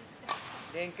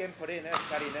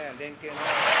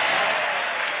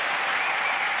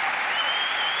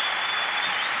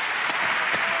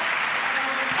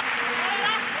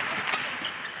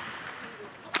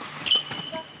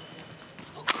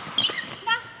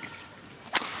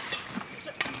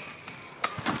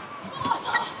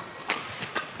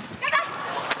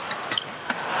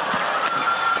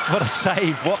 What a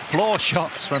save, what floor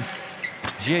shots from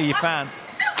JIA.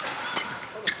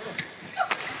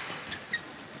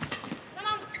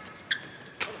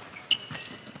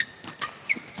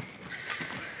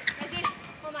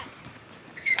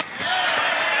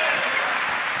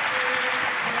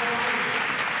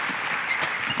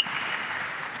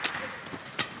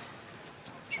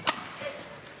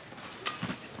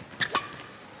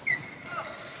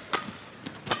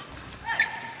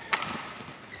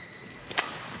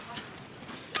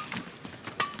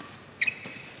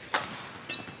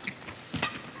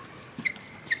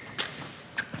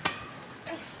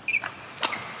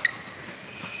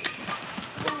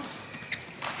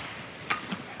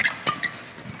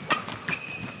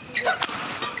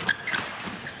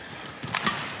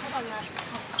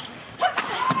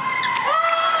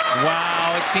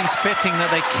 Wow, it seems fitting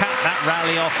that they cap that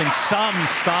rally off in some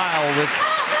style with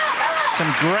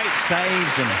some great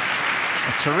saves and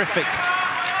a terrific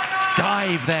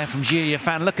dive there from JIA.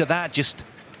 Look at that, just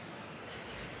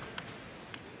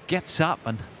gets up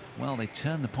and, well, they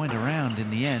turn the point around in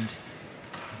the end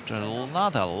after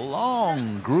another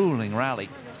long, grueling rally.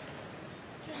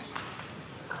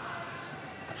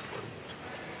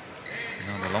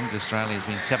 The longest rally has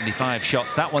been 75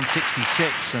 shots. That one's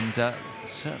 66, and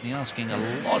certainly asking a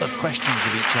lot of questions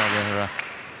of each other,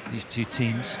 these two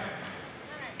teams.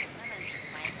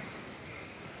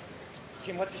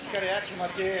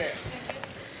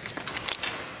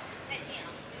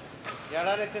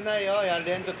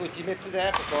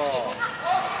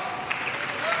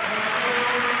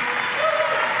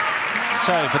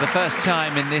 So for the first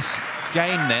time in this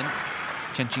game then,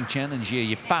 Chen and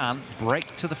JPN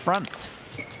break to the front.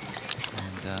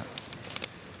 And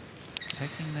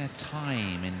taking their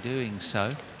time in doing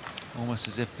so, almost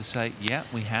as if to say, yeah,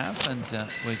 we have, and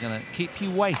we're going to keep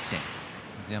you waiting.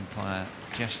 The umpire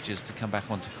gestures to come back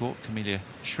onto court. Camilla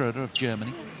Schroeder of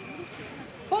Germany.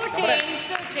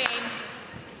 14-13.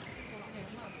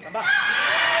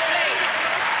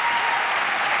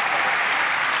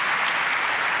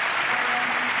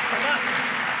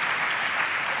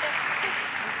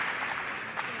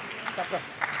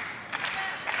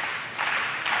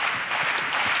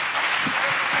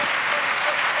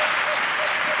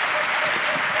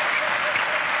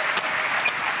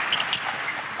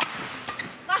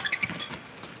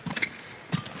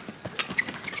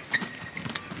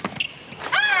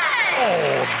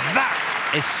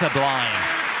 Is sublime.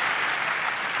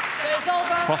 So it's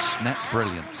over. Cross net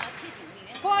brilliance.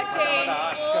 14.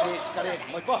 Watch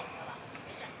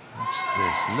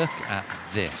this. Look at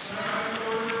this.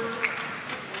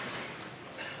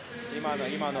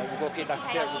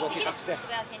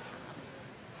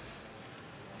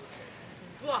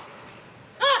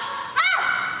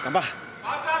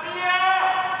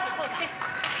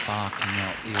 Barking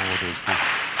out the orders, the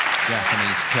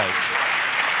Japanese coach.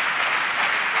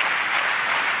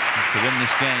 To win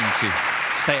this game, to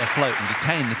stay afloat and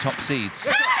detain the top seeds.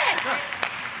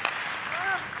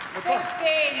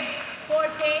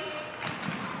 16-14.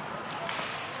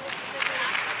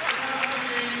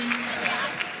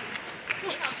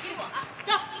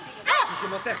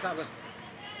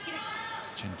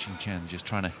 Chen just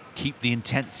trying to keep the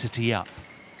intensity up.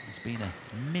 There's been a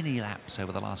mini lapse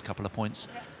over the last couple of points,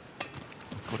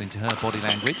 according to her body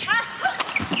language.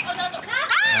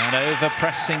 And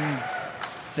over-pressing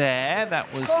there,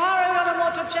 that was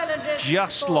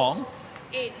just long.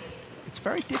 It's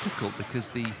very difficult because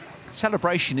the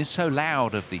celebration is so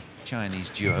loud of the Chinese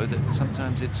duo that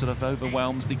sometimes it sort of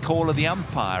overwhelms the call of the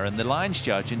umpire and the lines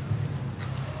judge, and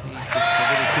he's just a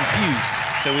little confused.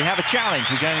 So we have a challenge.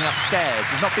 We're going upstairs.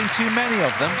 There's not been too many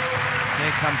of them.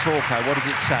 Here comes Hawkeye. What does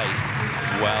it say?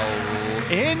 Well,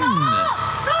 in.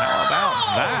 How about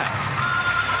that?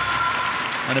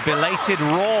 And a belated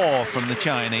roar from the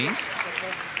Chinese.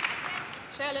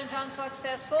 Challenge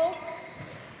unsuccessful.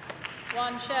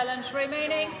 One challenge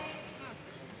remaining.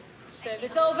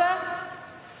 Service over.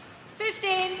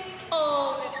 15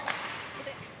 all.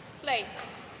 Play.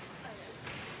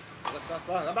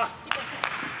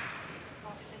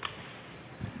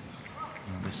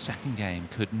 And the second game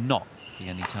could not be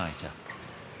any tighter.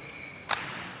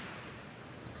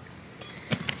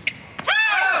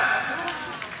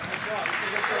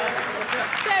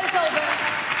 Service over.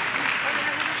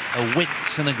 A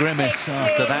wince and a grimace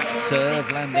after that serve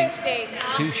landing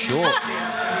too short.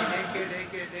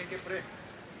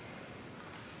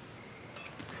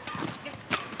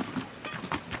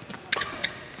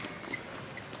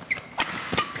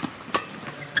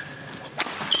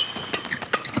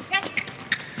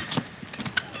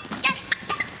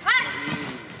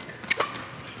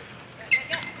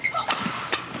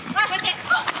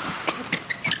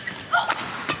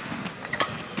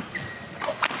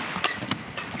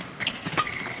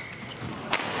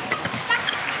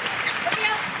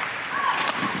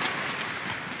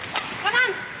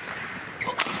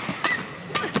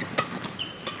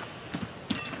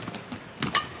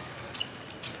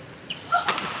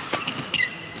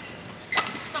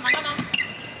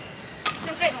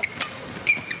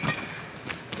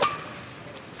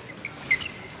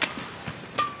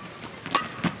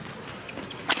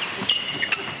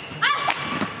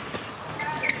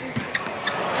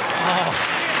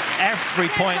 Every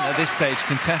point at this stage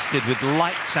contested with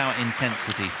lights-out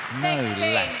intensity, no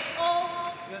less.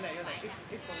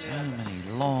 So many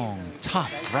long,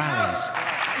 tough rallies.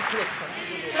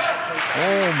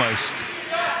 Almost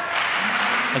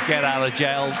a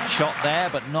get-out-of-jail shot there,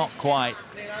 but not quite.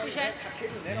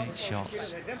 8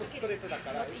 shots.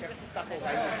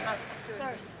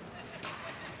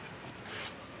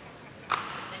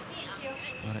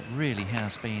 But it really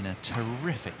has been a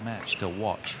terrific match to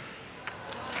watch.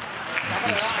 As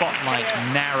the spotlight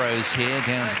narrows here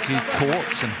down to 2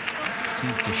 courts and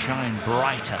seems to shine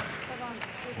brighter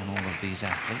on all of these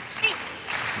athletes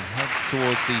as we head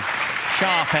towards the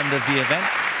sharp end of the event.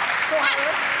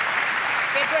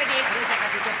 Get ready.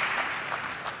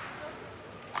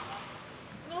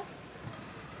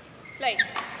 Play.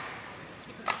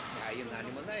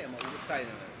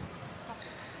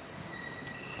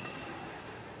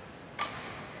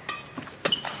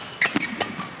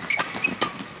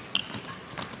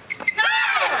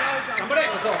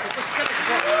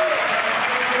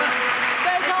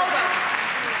 Says over.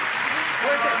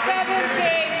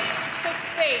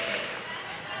 17-16.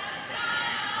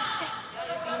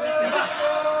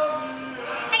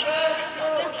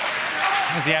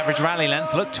 As the average rally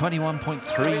length, look,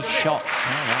 21.3 shots.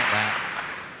 How about that?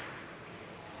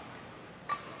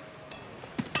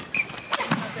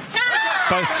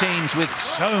 Both teams with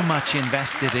so much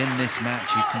invested in this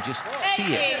match. You can just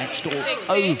see it etched all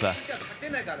over.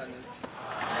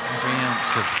 Every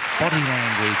ounce of body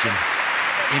language and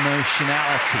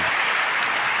emotionality.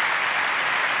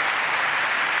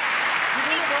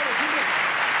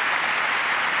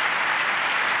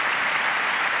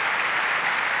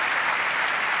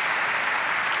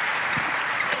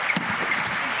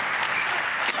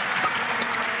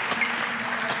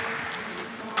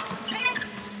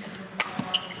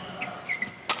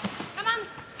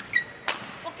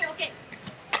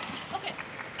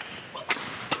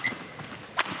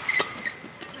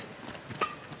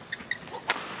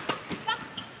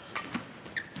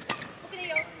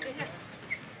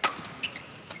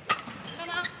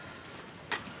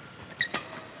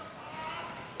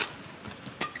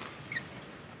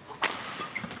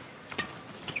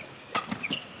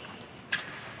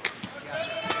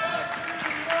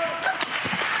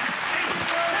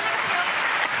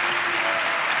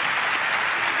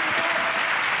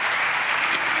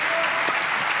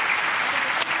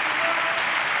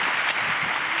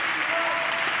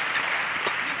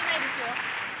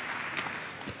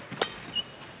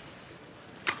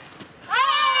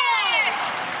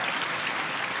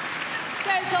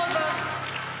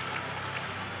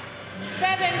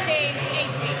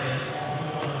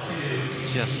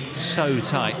 Just so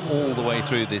tight all the way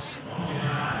through this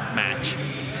match.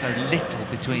 So little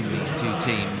between these two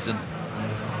teams, and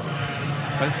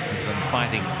Both of them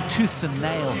fighting tooth and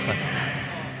nail for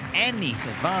any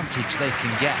advantage they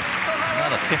can get.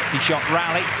 Another 50-shot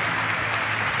rally.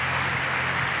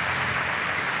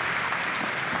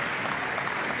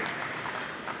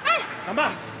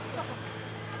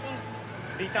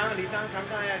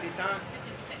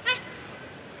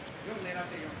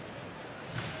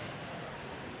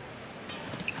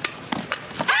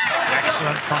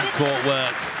 Excellent front court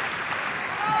work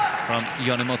from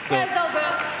Yonemoto. Serves over.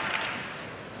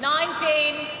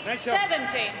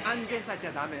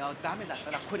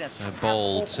 19-17. So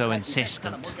bold, so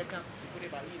insistent.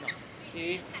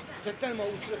 Great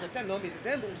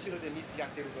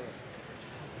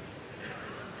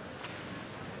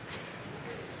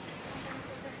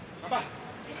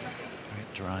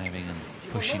driving and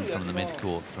pushing from the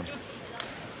mid-court from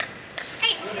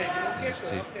these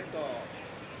two.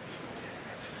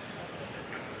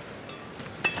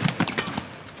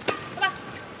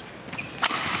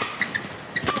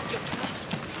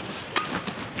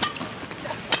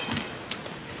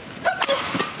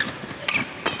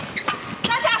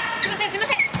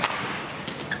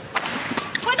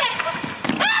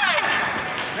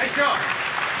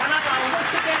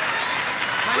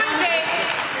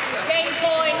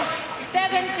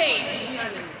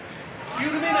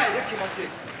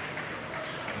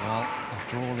 Well,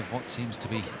 after all of what seems to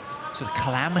be sort of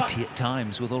calamity at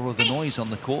times with all of the noise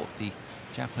on the court, the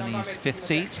Japanese fifth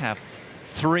seeds have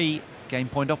 3 game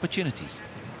point opportunities.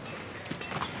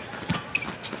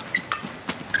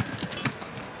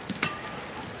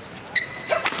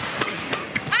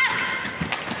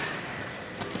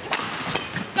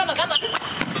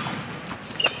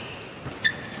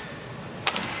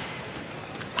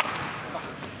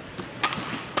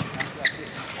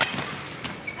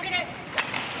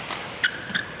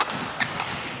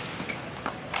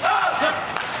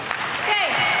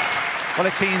 Well,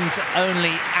 it seems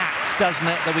only apt, doesn't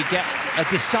it, that we get a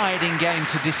deciding game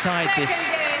to decide this.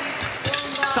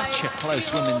 Such a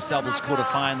close women's doubles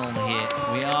quarter-final here.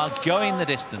 We are going the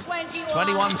distance.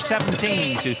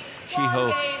 21-17 to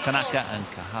Shiho Tanaka and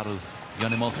Kaharu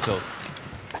Yonemoto.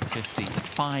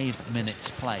 55 minutes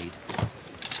played.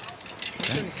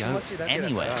 Don't go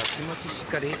anywhere.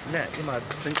 今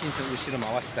ツンチンツン後ろ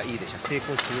回したいいでしょ。成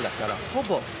功するだからほ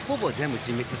ぼ全部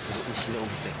自滅する後ろを打っ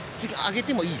て次上げ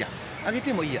てもいいじゃん。上げ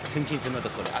てもいいや。ツンチンツンのと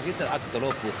ころ上げたらあとド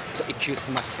ロープと1球ス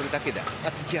マッシュするだけだ。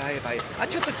付き合えばいい。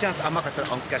ちょっとチャンス甘かったら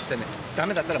もう一回攻め。ダ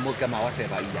メだったらもう一回回せ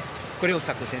ばいいや。これを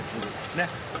作戦するね。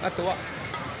あとは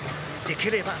で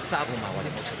きればサーブ回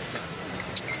りもちょっとチャンス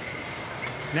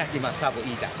ね。今サーブい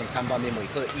いじゃん。この3番目もいい。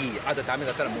これいい。あとダメ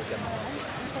だったらもう一回回る。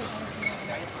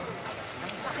 前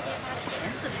4拍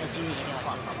精力一定要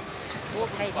记住，多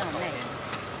拍一定要有耐心。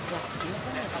对，你们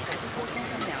跟那个多跟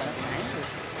他们两个反出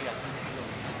去。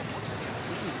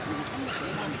你们谁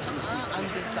让你真的安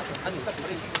全上？プレッシ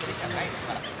ャーない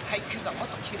から配球がま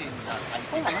ず綺麗になる。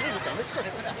今の位置全部近くで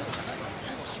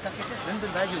仕掛けて全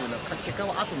然大丈夫な結果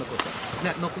は後のこと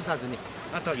ね残さずに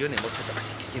あとは4年もうちょっと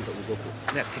足きちんと動く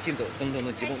ねきちんとどんどん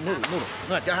自分乗る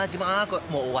じゃあ自分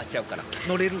もう終わっちゃうから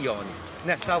乗れるように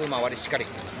ねサーブ回りしっかり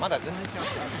まだ全然チャン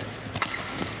スある。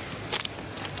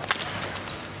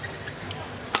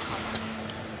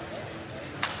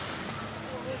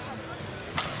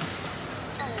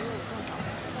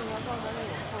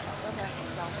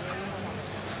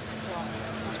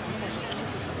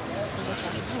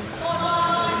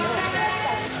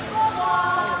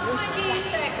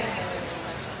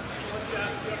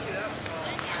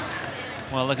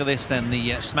 Well, look at this then,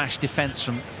 the smash defense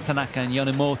from Tanaka and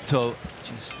Yonemoto.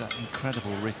 Just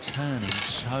incredible, returning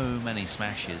so many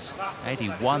smashes.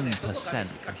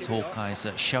 81%, as Hawkeye's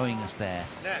showing us there.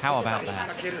 How about that?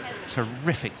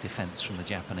 Terrific defense from the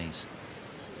Japanese.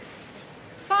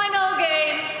 Final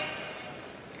game.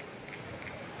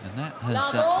 And that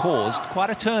has caused quite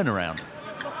a turnaround.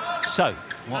 So,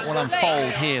 what will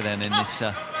unfold here then in this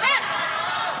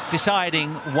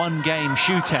deciding one-game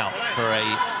shootout for a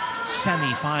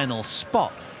semi-final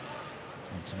spot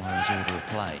on tomorrow's order of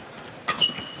play.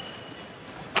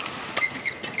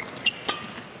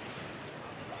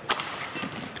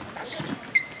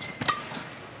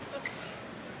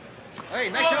 Hey,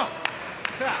 nice shot.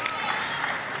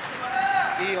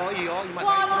 One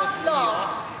love.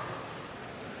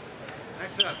 ナイ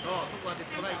スだ、そう、ここはで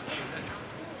トライしてるね。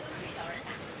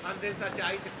安全さじゃ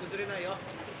相手崩れないよ。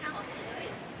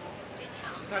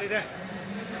2人で。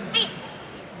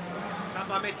3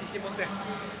番目自信持って。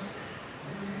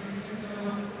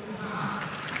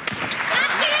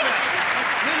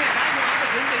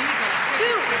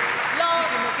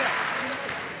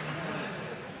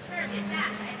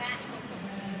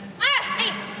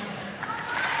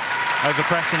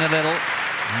Overpressing a little.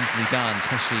 Easily done,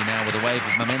 especially now with a wave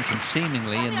of momentum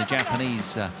seemingly in the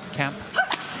Japanese camp.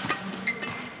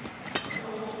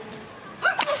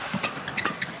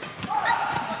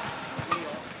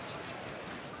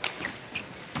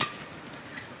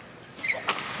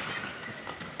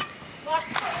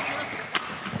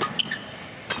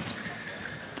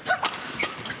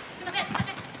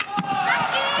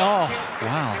 Oh,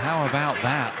 wow, how about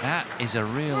that? That is a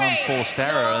real unforced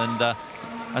error, and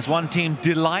as one team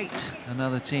delight,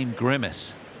 another team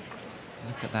grimace.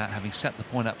 Look at that, having set the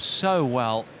point up so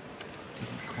well.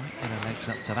 Didn't quite get her legs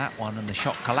up to that one, and the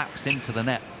shot collapsed into the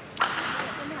net.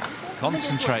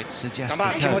 Concentrate, suggests the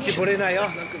coach.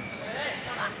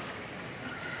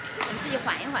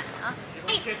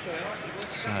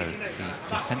 So, the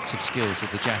defensive skills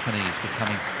of the Japanese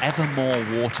becoming ever more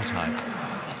watertight.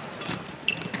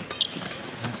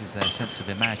 As is their sense of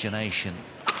imagination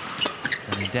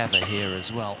and endeavour here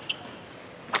as well.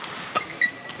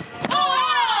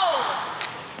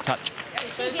 Touch.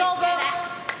 So it's over.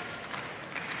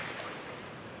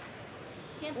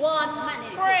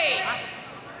 1-3.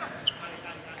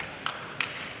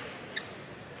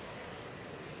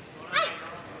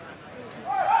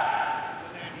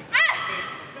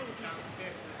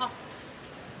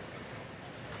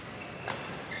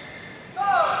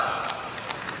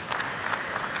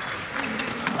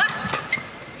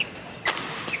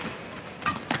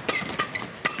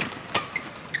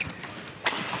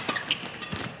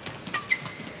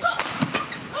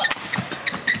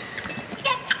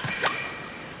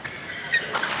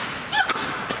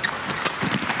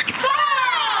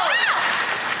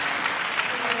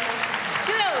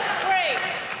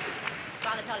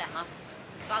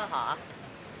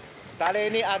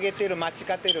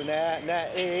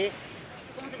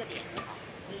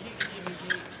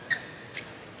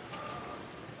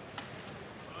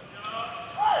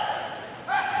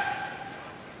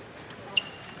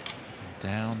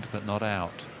 Downed but not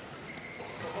out.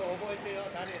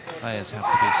 Players have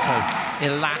to be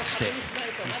so elastic.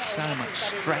 There's so much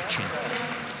stretching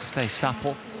to stay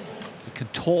supple, to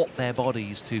contort their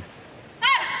bodies to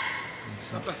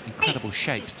these incredible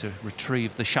shapes to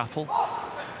retrieve the shuttle.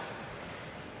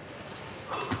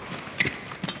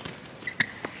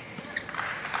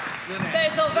 So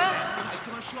it's over.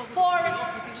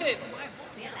 4-2.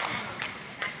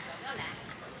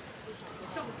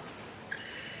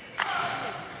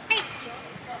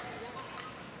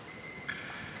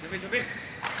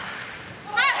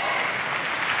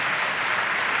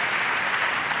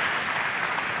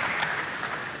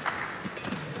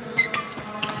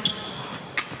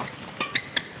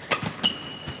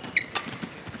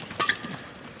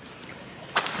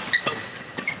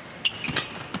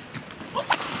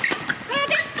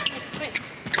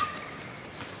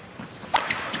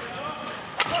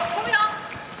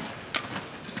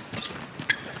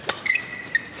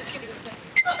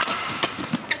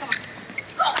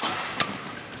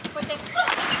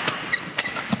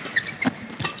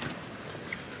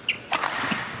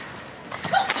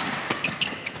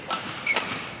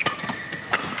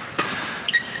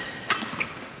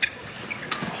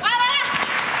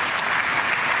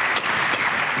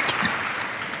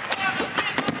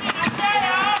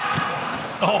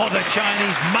 Oh, the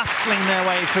Chinese muscling their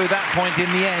way through that point in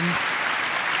the end.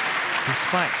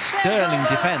 Despite sterling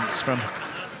defense from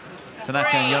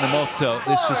Tanaka and Yonemoto,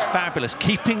 this was fabulous,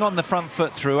 keeping on the front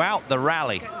foot throughout the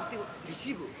rally.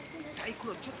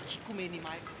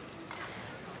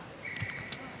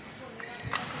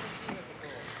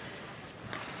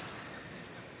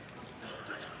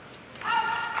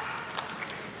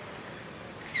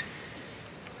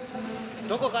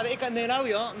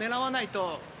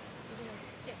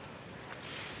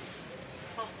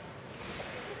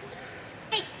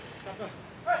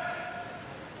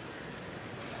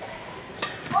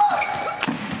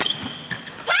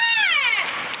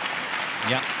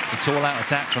 Yeah, it's all-out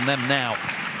attack from them now.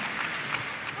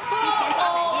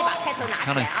 It's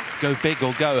kind of go big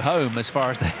or go home as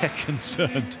far as they're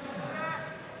concerned.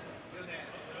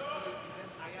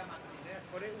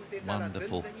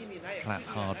 Wonderful, flat,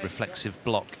 hard, reflexive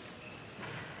block.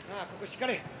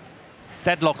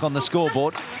 Deadlock on the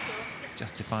scoreboard.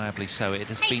 Justifiably so. It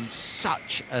has been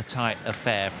such a tight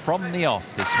affair from the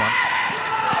off, this one.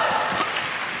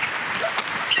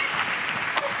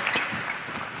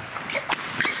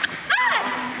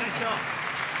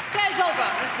 Says over.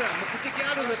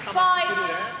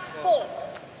 5-4.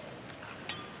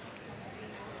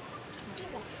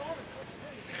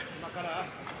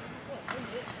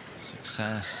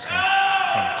 Success from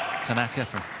Tanaka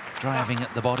from driving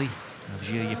at the body of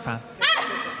JIA.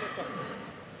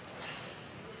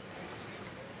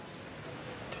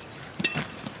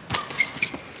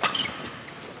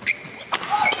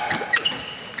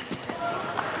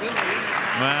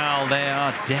 they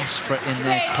are desperate in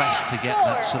their quest to get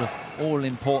that sort of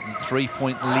all-important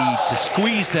three-point lead to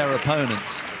squeeze their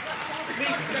opponents.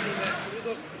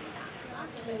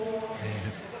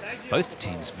 Both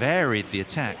teams varied the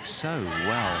attack so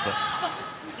well, but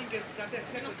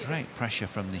great pressure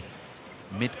from the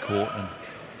mid-court, and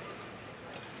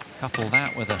couple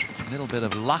that with a little bit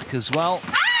of luck as well.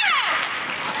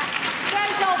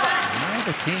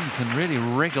 Neither team can really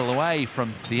wriggle away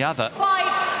from the other.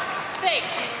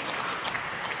 5-6.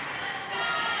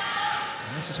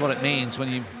 And this is what it means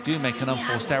when you do make an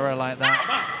unforced error like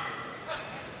that.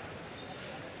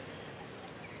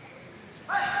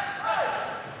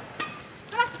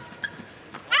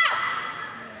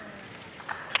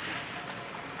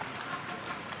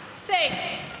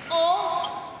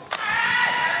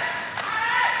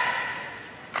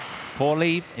 Poor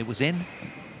leave, it was in.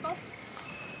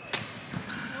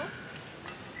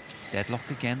 Deadlock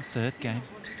again, third game.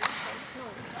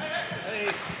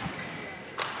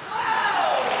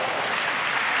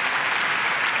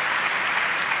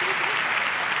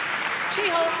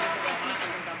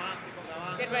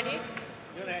 Get ready.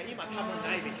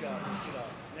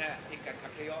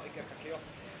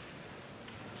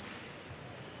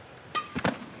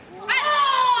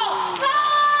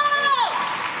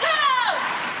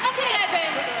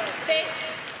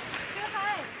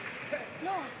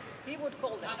 He would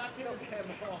call that. So,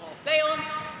 Leon.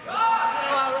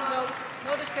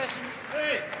 No discussions.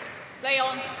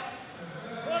 Leon.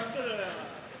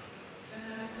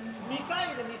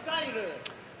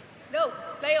 No,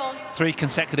 Leon. 3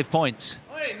 consecutive points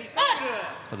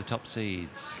for the top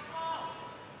seeds.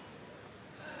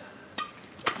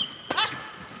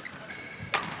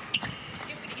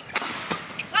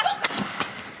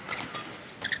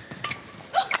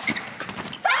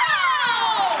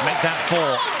 Make that 4.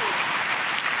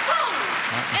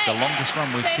 That was the longest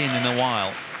run we've seen in a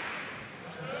while.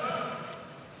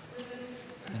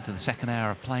 Into the second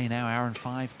hour of play now, hour and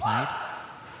 5 played.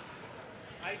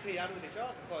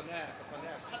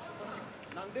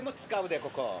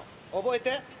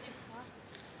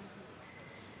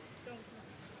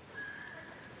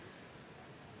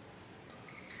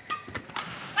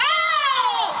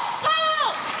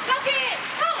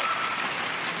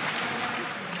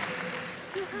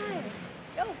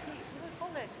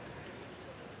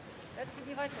 That's the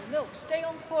device. No, stay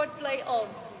on court, play on.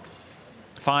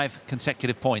 5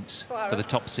 consecutive points for the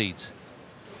top seeds.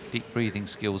 Deep breathing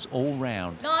skills all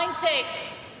round. 9-6.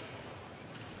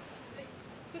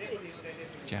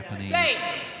 Japanese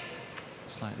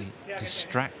slightly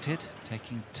distracted,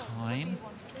 taking time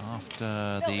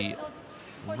after the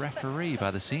referee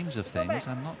by the seams of things.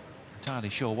 I'm not entirely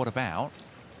sure what about.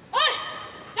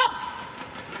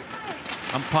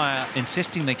 Umpire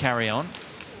insisting they carry on.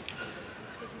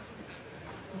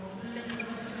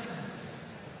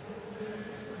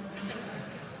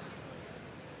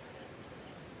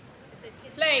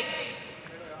 Play.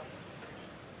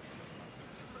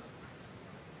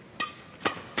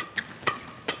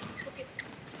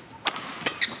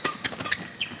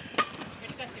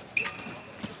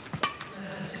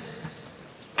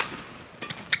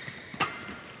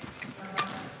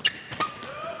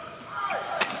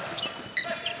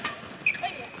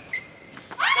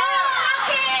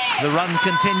 The run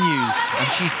continues,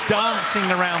 and she's dancing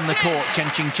around the court,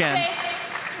 Chen.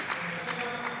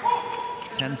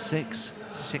 10-6,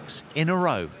 6 in a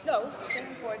row. No, stay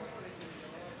on court.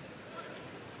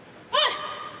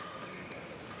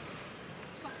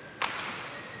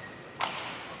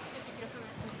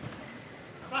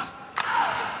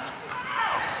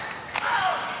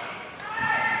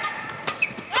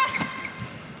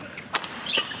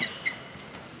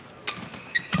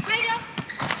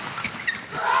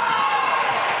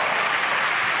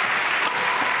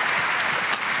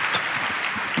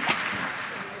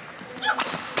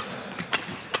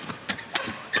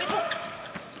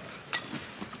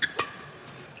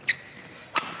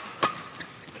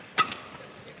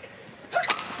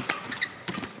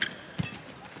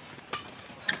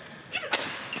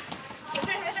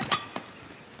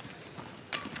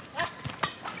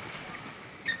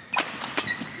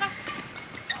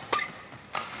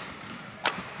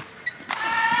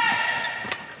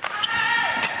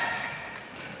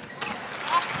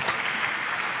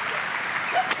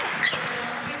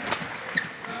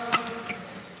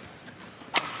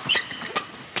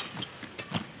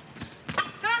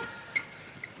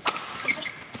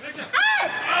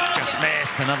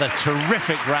 Another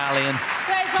terrific rally, and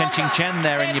Chen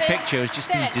there in your picture has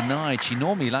just been denied. She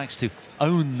normally likes to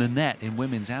own the net in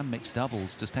women's and mixed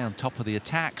doubles to stay on top of the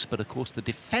attacks, but of course the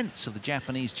defense of the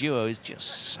Japanese duo is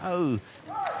just so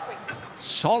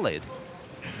solid.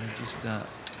 They're Just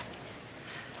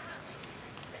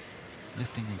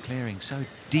lifting and clearing so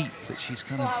deep that she's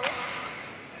kind of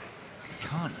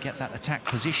can't get that attack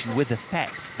position with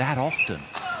effect that often.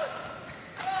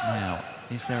 Now,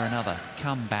 is there another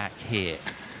comeback here?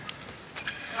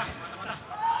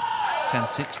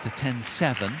 10-6 to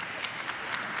 10-7.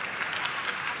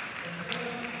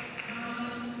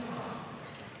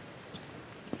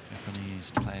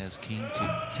 Japanese players keen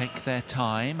to take their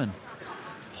time and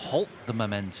halt the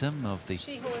momentum of the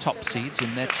top seeds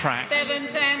in their tracks.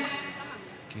 7-10.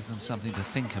 Give them something to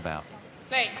think about.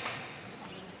 Play.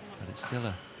 But it's still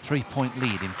a 3-point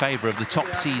lead in favour of the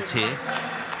top seeds here.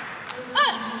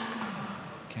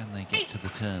 Can they get to the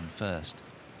turn first?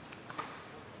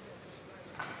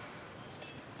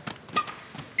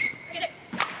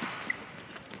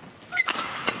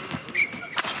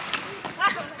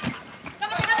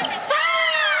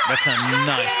 That's a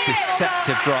nice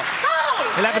deceptive drop.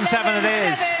 11-7 it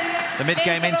is. The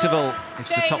mid-game interval. It's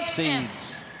the top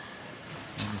seeds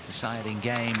in this deciding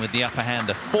game with the upper hand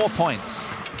of 4 points.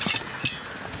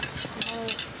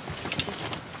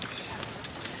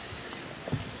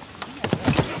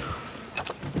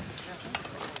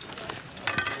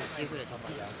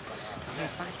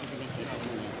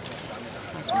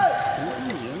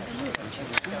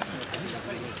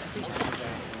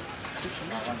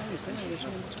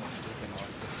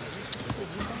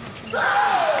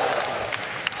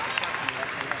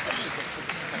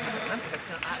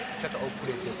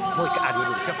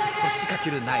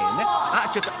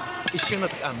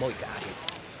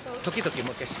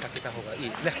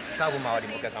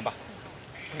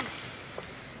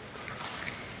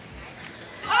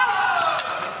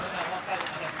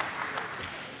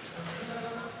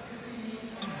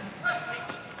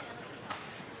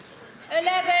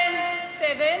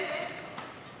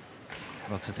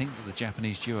 Well, to think that the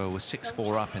Japanese duo was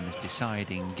 6-4 up in this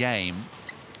deciding game,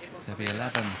 to be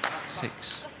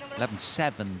 11-6,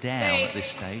 11-7 down at this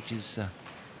stage is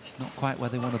not quite where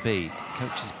they want to be.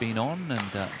 Coach has been on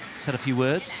and said a few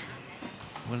words.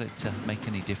 Will it make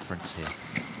any difference here?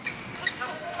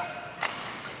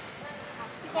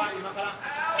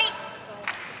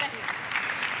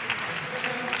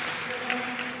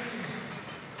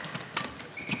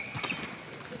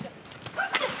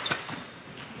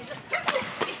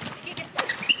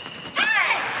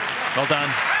 Well done.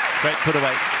 Great put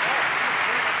away.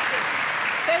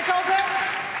 So it's over.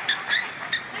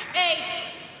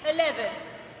 8-11.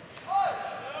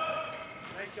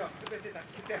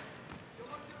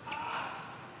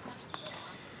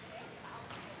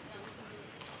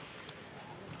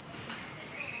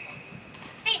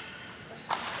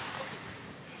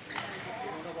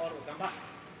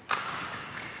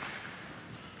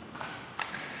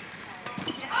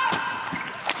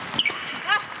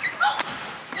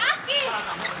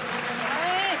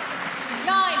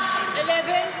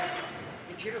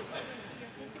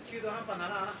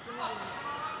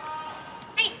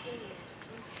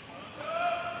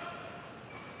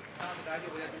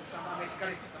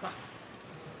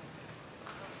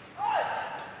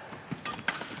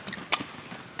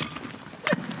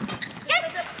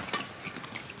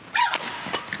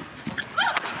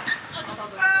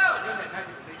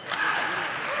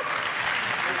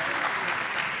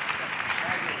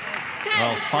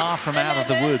 Well, far from out of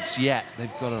the woods yet.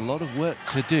 They've got a lot of work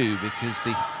to do because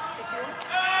the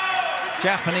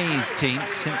Japanese team,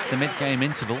 since the mid-game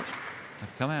interval,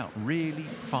 have come out really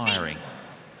firing.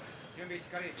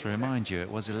 To remind you,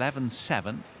 it was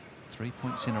 11-7, 3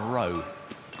 points in a row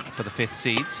for the fifth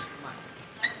seeds.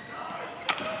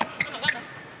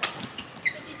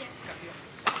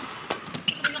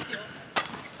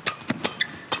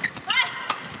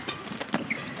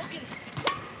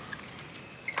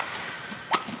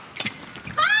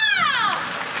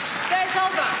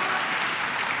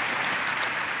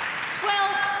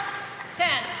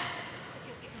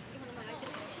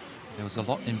 There was a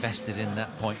lot invested in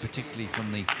that point, particularly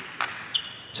from the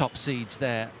top seeds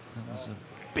there. That was a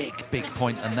big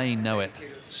point, and they know it.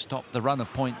 Stop the run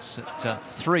of points at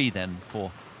 3 then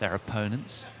for their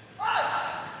opponents.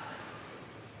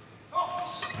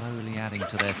 Slowly adding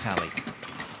to their tally.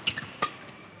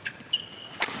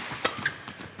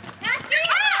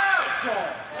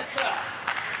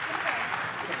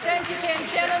 Chen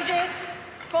challenges.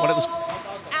 Well,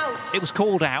 it was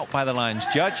called out by the Lions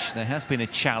judge. There has been a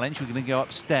challenge. We're going to go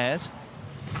upstairs.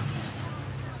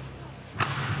 I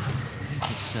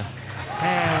think it's a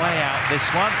fair way out, this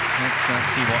one. Let's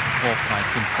see what Hawkeye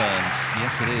confirms.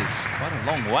 Yes, it is. Quite a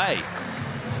long way.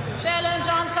 Challenge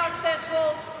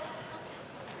unsuccessful.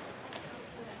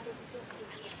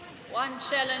 One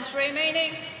challenge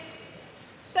remaining.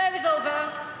 Service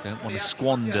over. Don't want to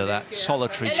squander that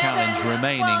solitary challenge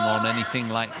remaining on anything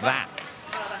like that.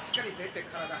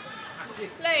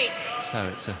 So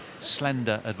it's a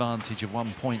slender advantage of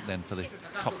 1 point then for the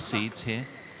top seeds here.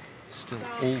 Still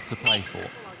all to play for.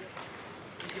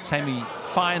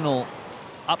 Semi-final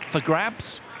up for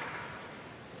grabs.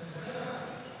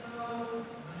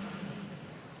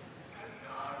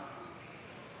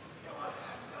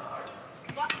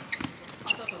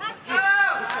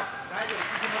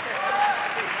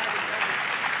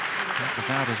 That was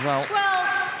out as well.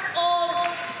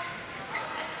 12-all.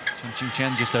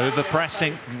 Chen just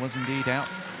over-pressing. He was indeed out.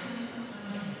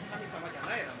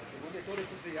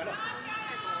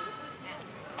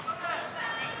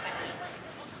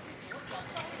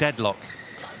 Deadlock,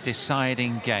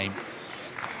 deciding game.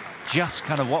 Just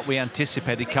kind of what we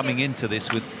anticipated coming into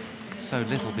this with so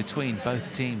little between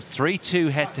both teams. 3-2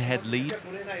 head-to-head lead.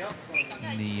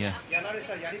 In the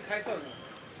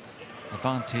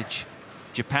advantage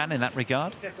Japan in that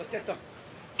regard.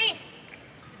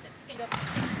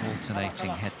 Alternating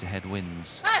head-to-head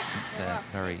wins since their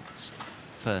very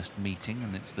first meeting,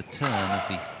 and it's the turn of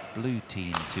the blue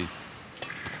team to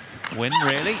win,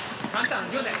 really.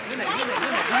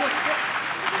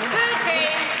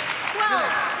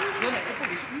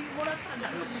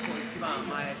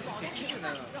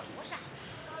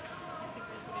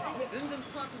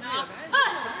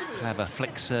 Clever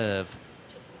flick serve.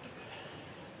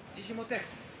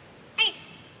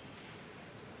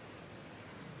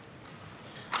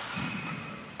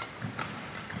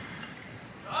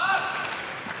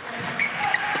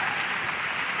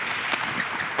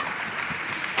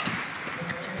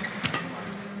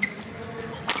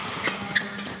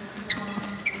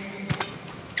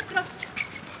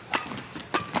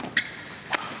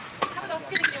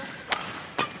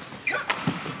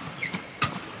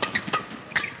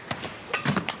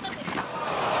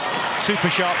 Super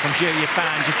shot from JIA,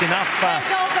 just enough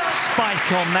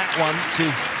spike on that one to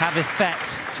have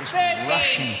effect. Just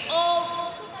rushing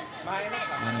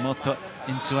Yonemoto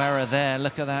into error there.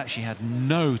 Look at that, she had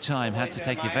no time, had to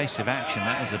take evasive action.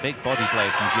 That was a big body play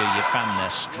from JIA there,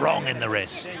 strong in the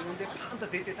wrist.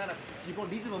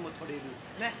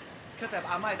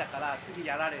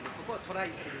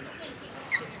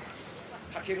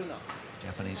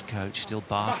 Japanese coach still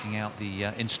barking out the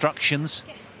instructions.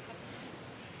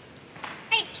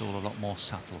 It's all a lot more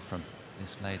subtle from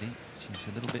this lady. She's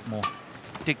a little bit more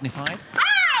dignified.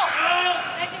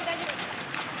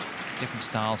 Different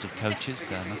styles of coaches,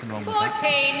 nothing wrong with that.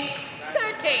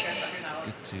 14-13.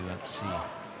 Good to see.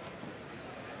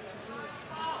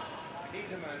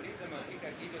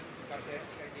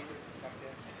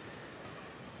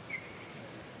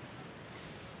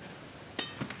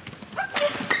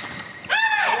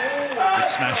 Good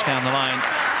smash down the line.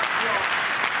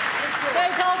 So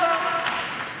it's over.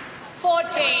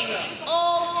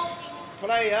 14-all.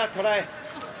 Try.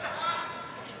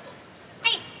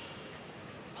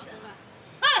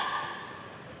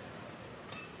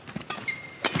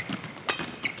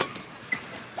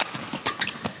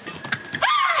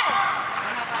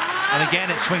 And again,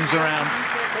 it swings around.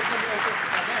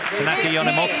 Tanaka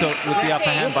Yonemoto with the upper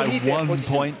hand by 1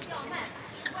 point.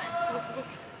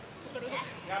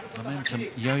 Momentum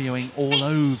yo-yoing all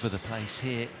over the place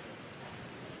here.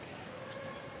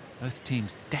 Both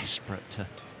teams desperate to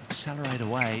accelerate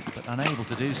away, but unable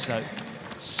to do so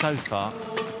far.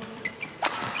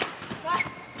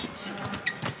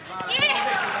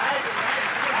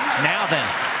 Now then.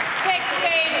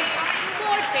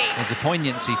 16-14. There's a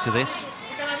poignancy to this.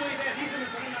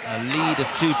 A lead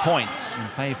of 2 points in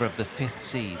favour of the 5th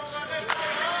seeds.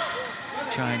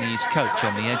 Chinese coach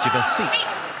on the edge of her seat.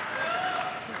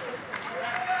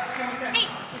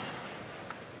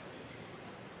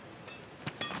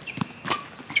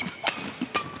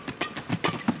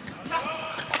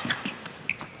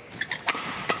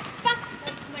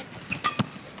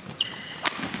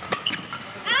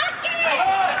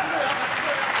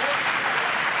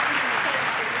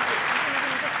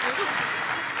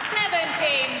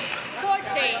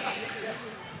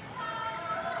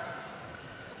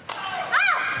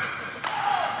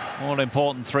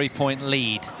 All-important 3-point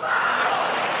lead.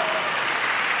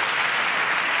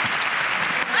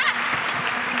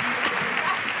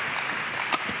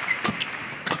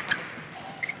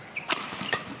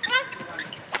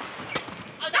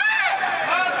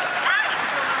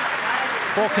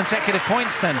 Four consecutive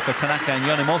points then for Tanaka and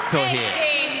Yonemoto here.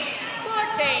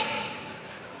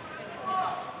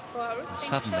 18-14. And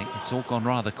suddenly it's all gone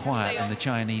rather quiet in the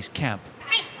Chinese camp,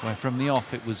 where from the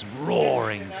off it was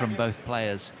roaring from both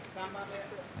players.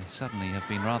 They suddenly have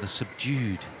been rather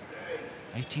subdued.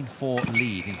 18-4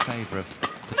 lead in favour of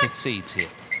the 5th seeds here.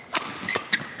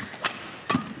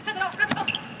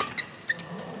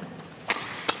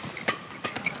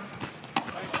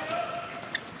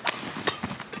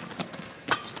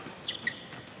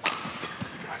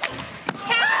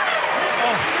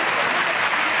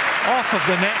 of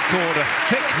the net cord, a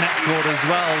thick net cord as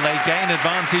well. They gain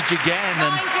advantage again,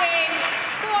 and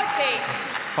 19-14. it's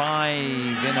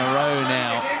 5 in a row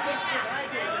now.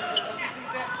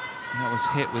 That was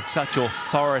hit with such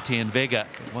authority and vigor.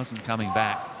 It wasn't coming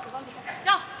back.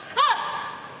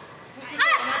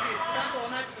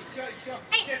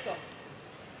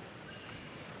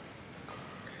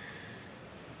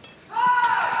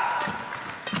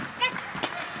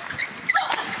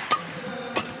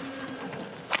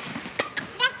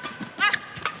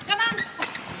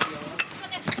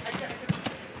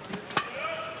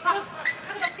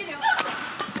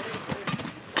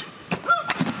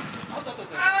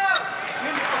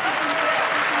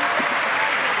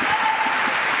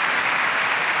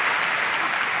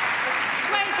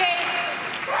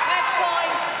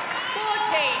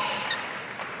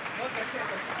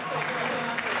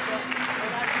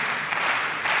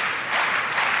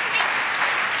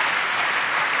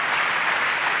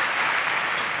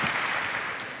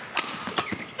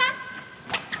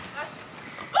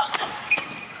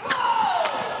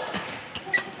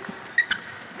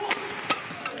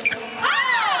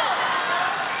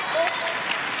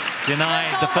 Denied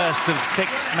the first of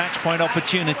 6 match point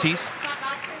opportunities.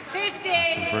 15,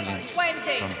 Some brilliance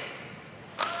 20. from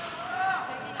the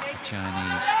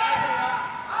Chinese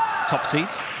top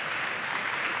seeds.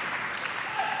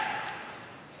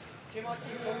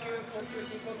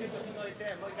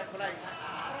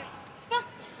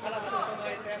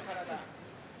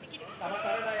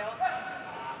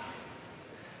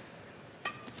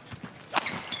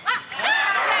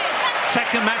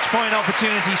 Second match point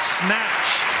opportunity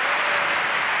snatched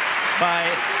by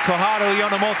Koharu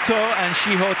Yonemoto and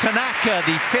Shiho Tanaka,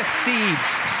 the 5th seeds,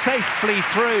 safely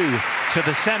through to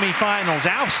the semi-finals,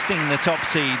 ousting the top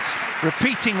seeds,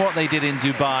 repeating what they did in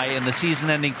Dubai in the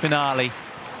season-ending finale.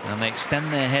 And they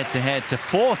extend their head-to-head to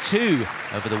 4-2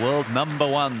 over the world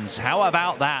 #1s. How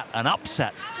about that? An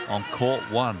upset on court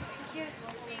 1.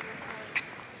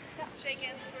 Shake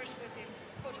hands first with him.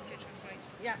 Photo session, sorry.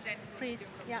 Yeah, Then please.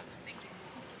 Yeah. Thank you.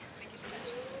 Thank you so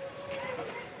much.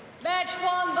 Match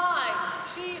won by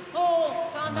Shiho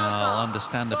Tanaka. Well,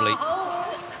 understandably,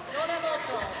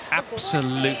 Yonemoto.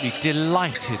 absolutely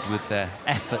delighted with their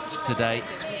efforts today.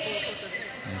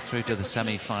 And through to the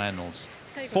semi-finals.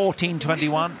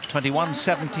 14-21,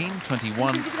 21-17,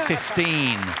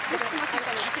 21-15.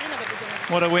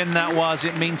 What a win that was.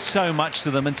 It means so much to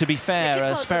them. And to be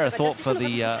fair, spare a thought for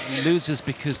the losers,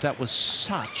 because that was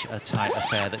such a tight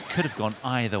affair that could have gone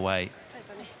either way.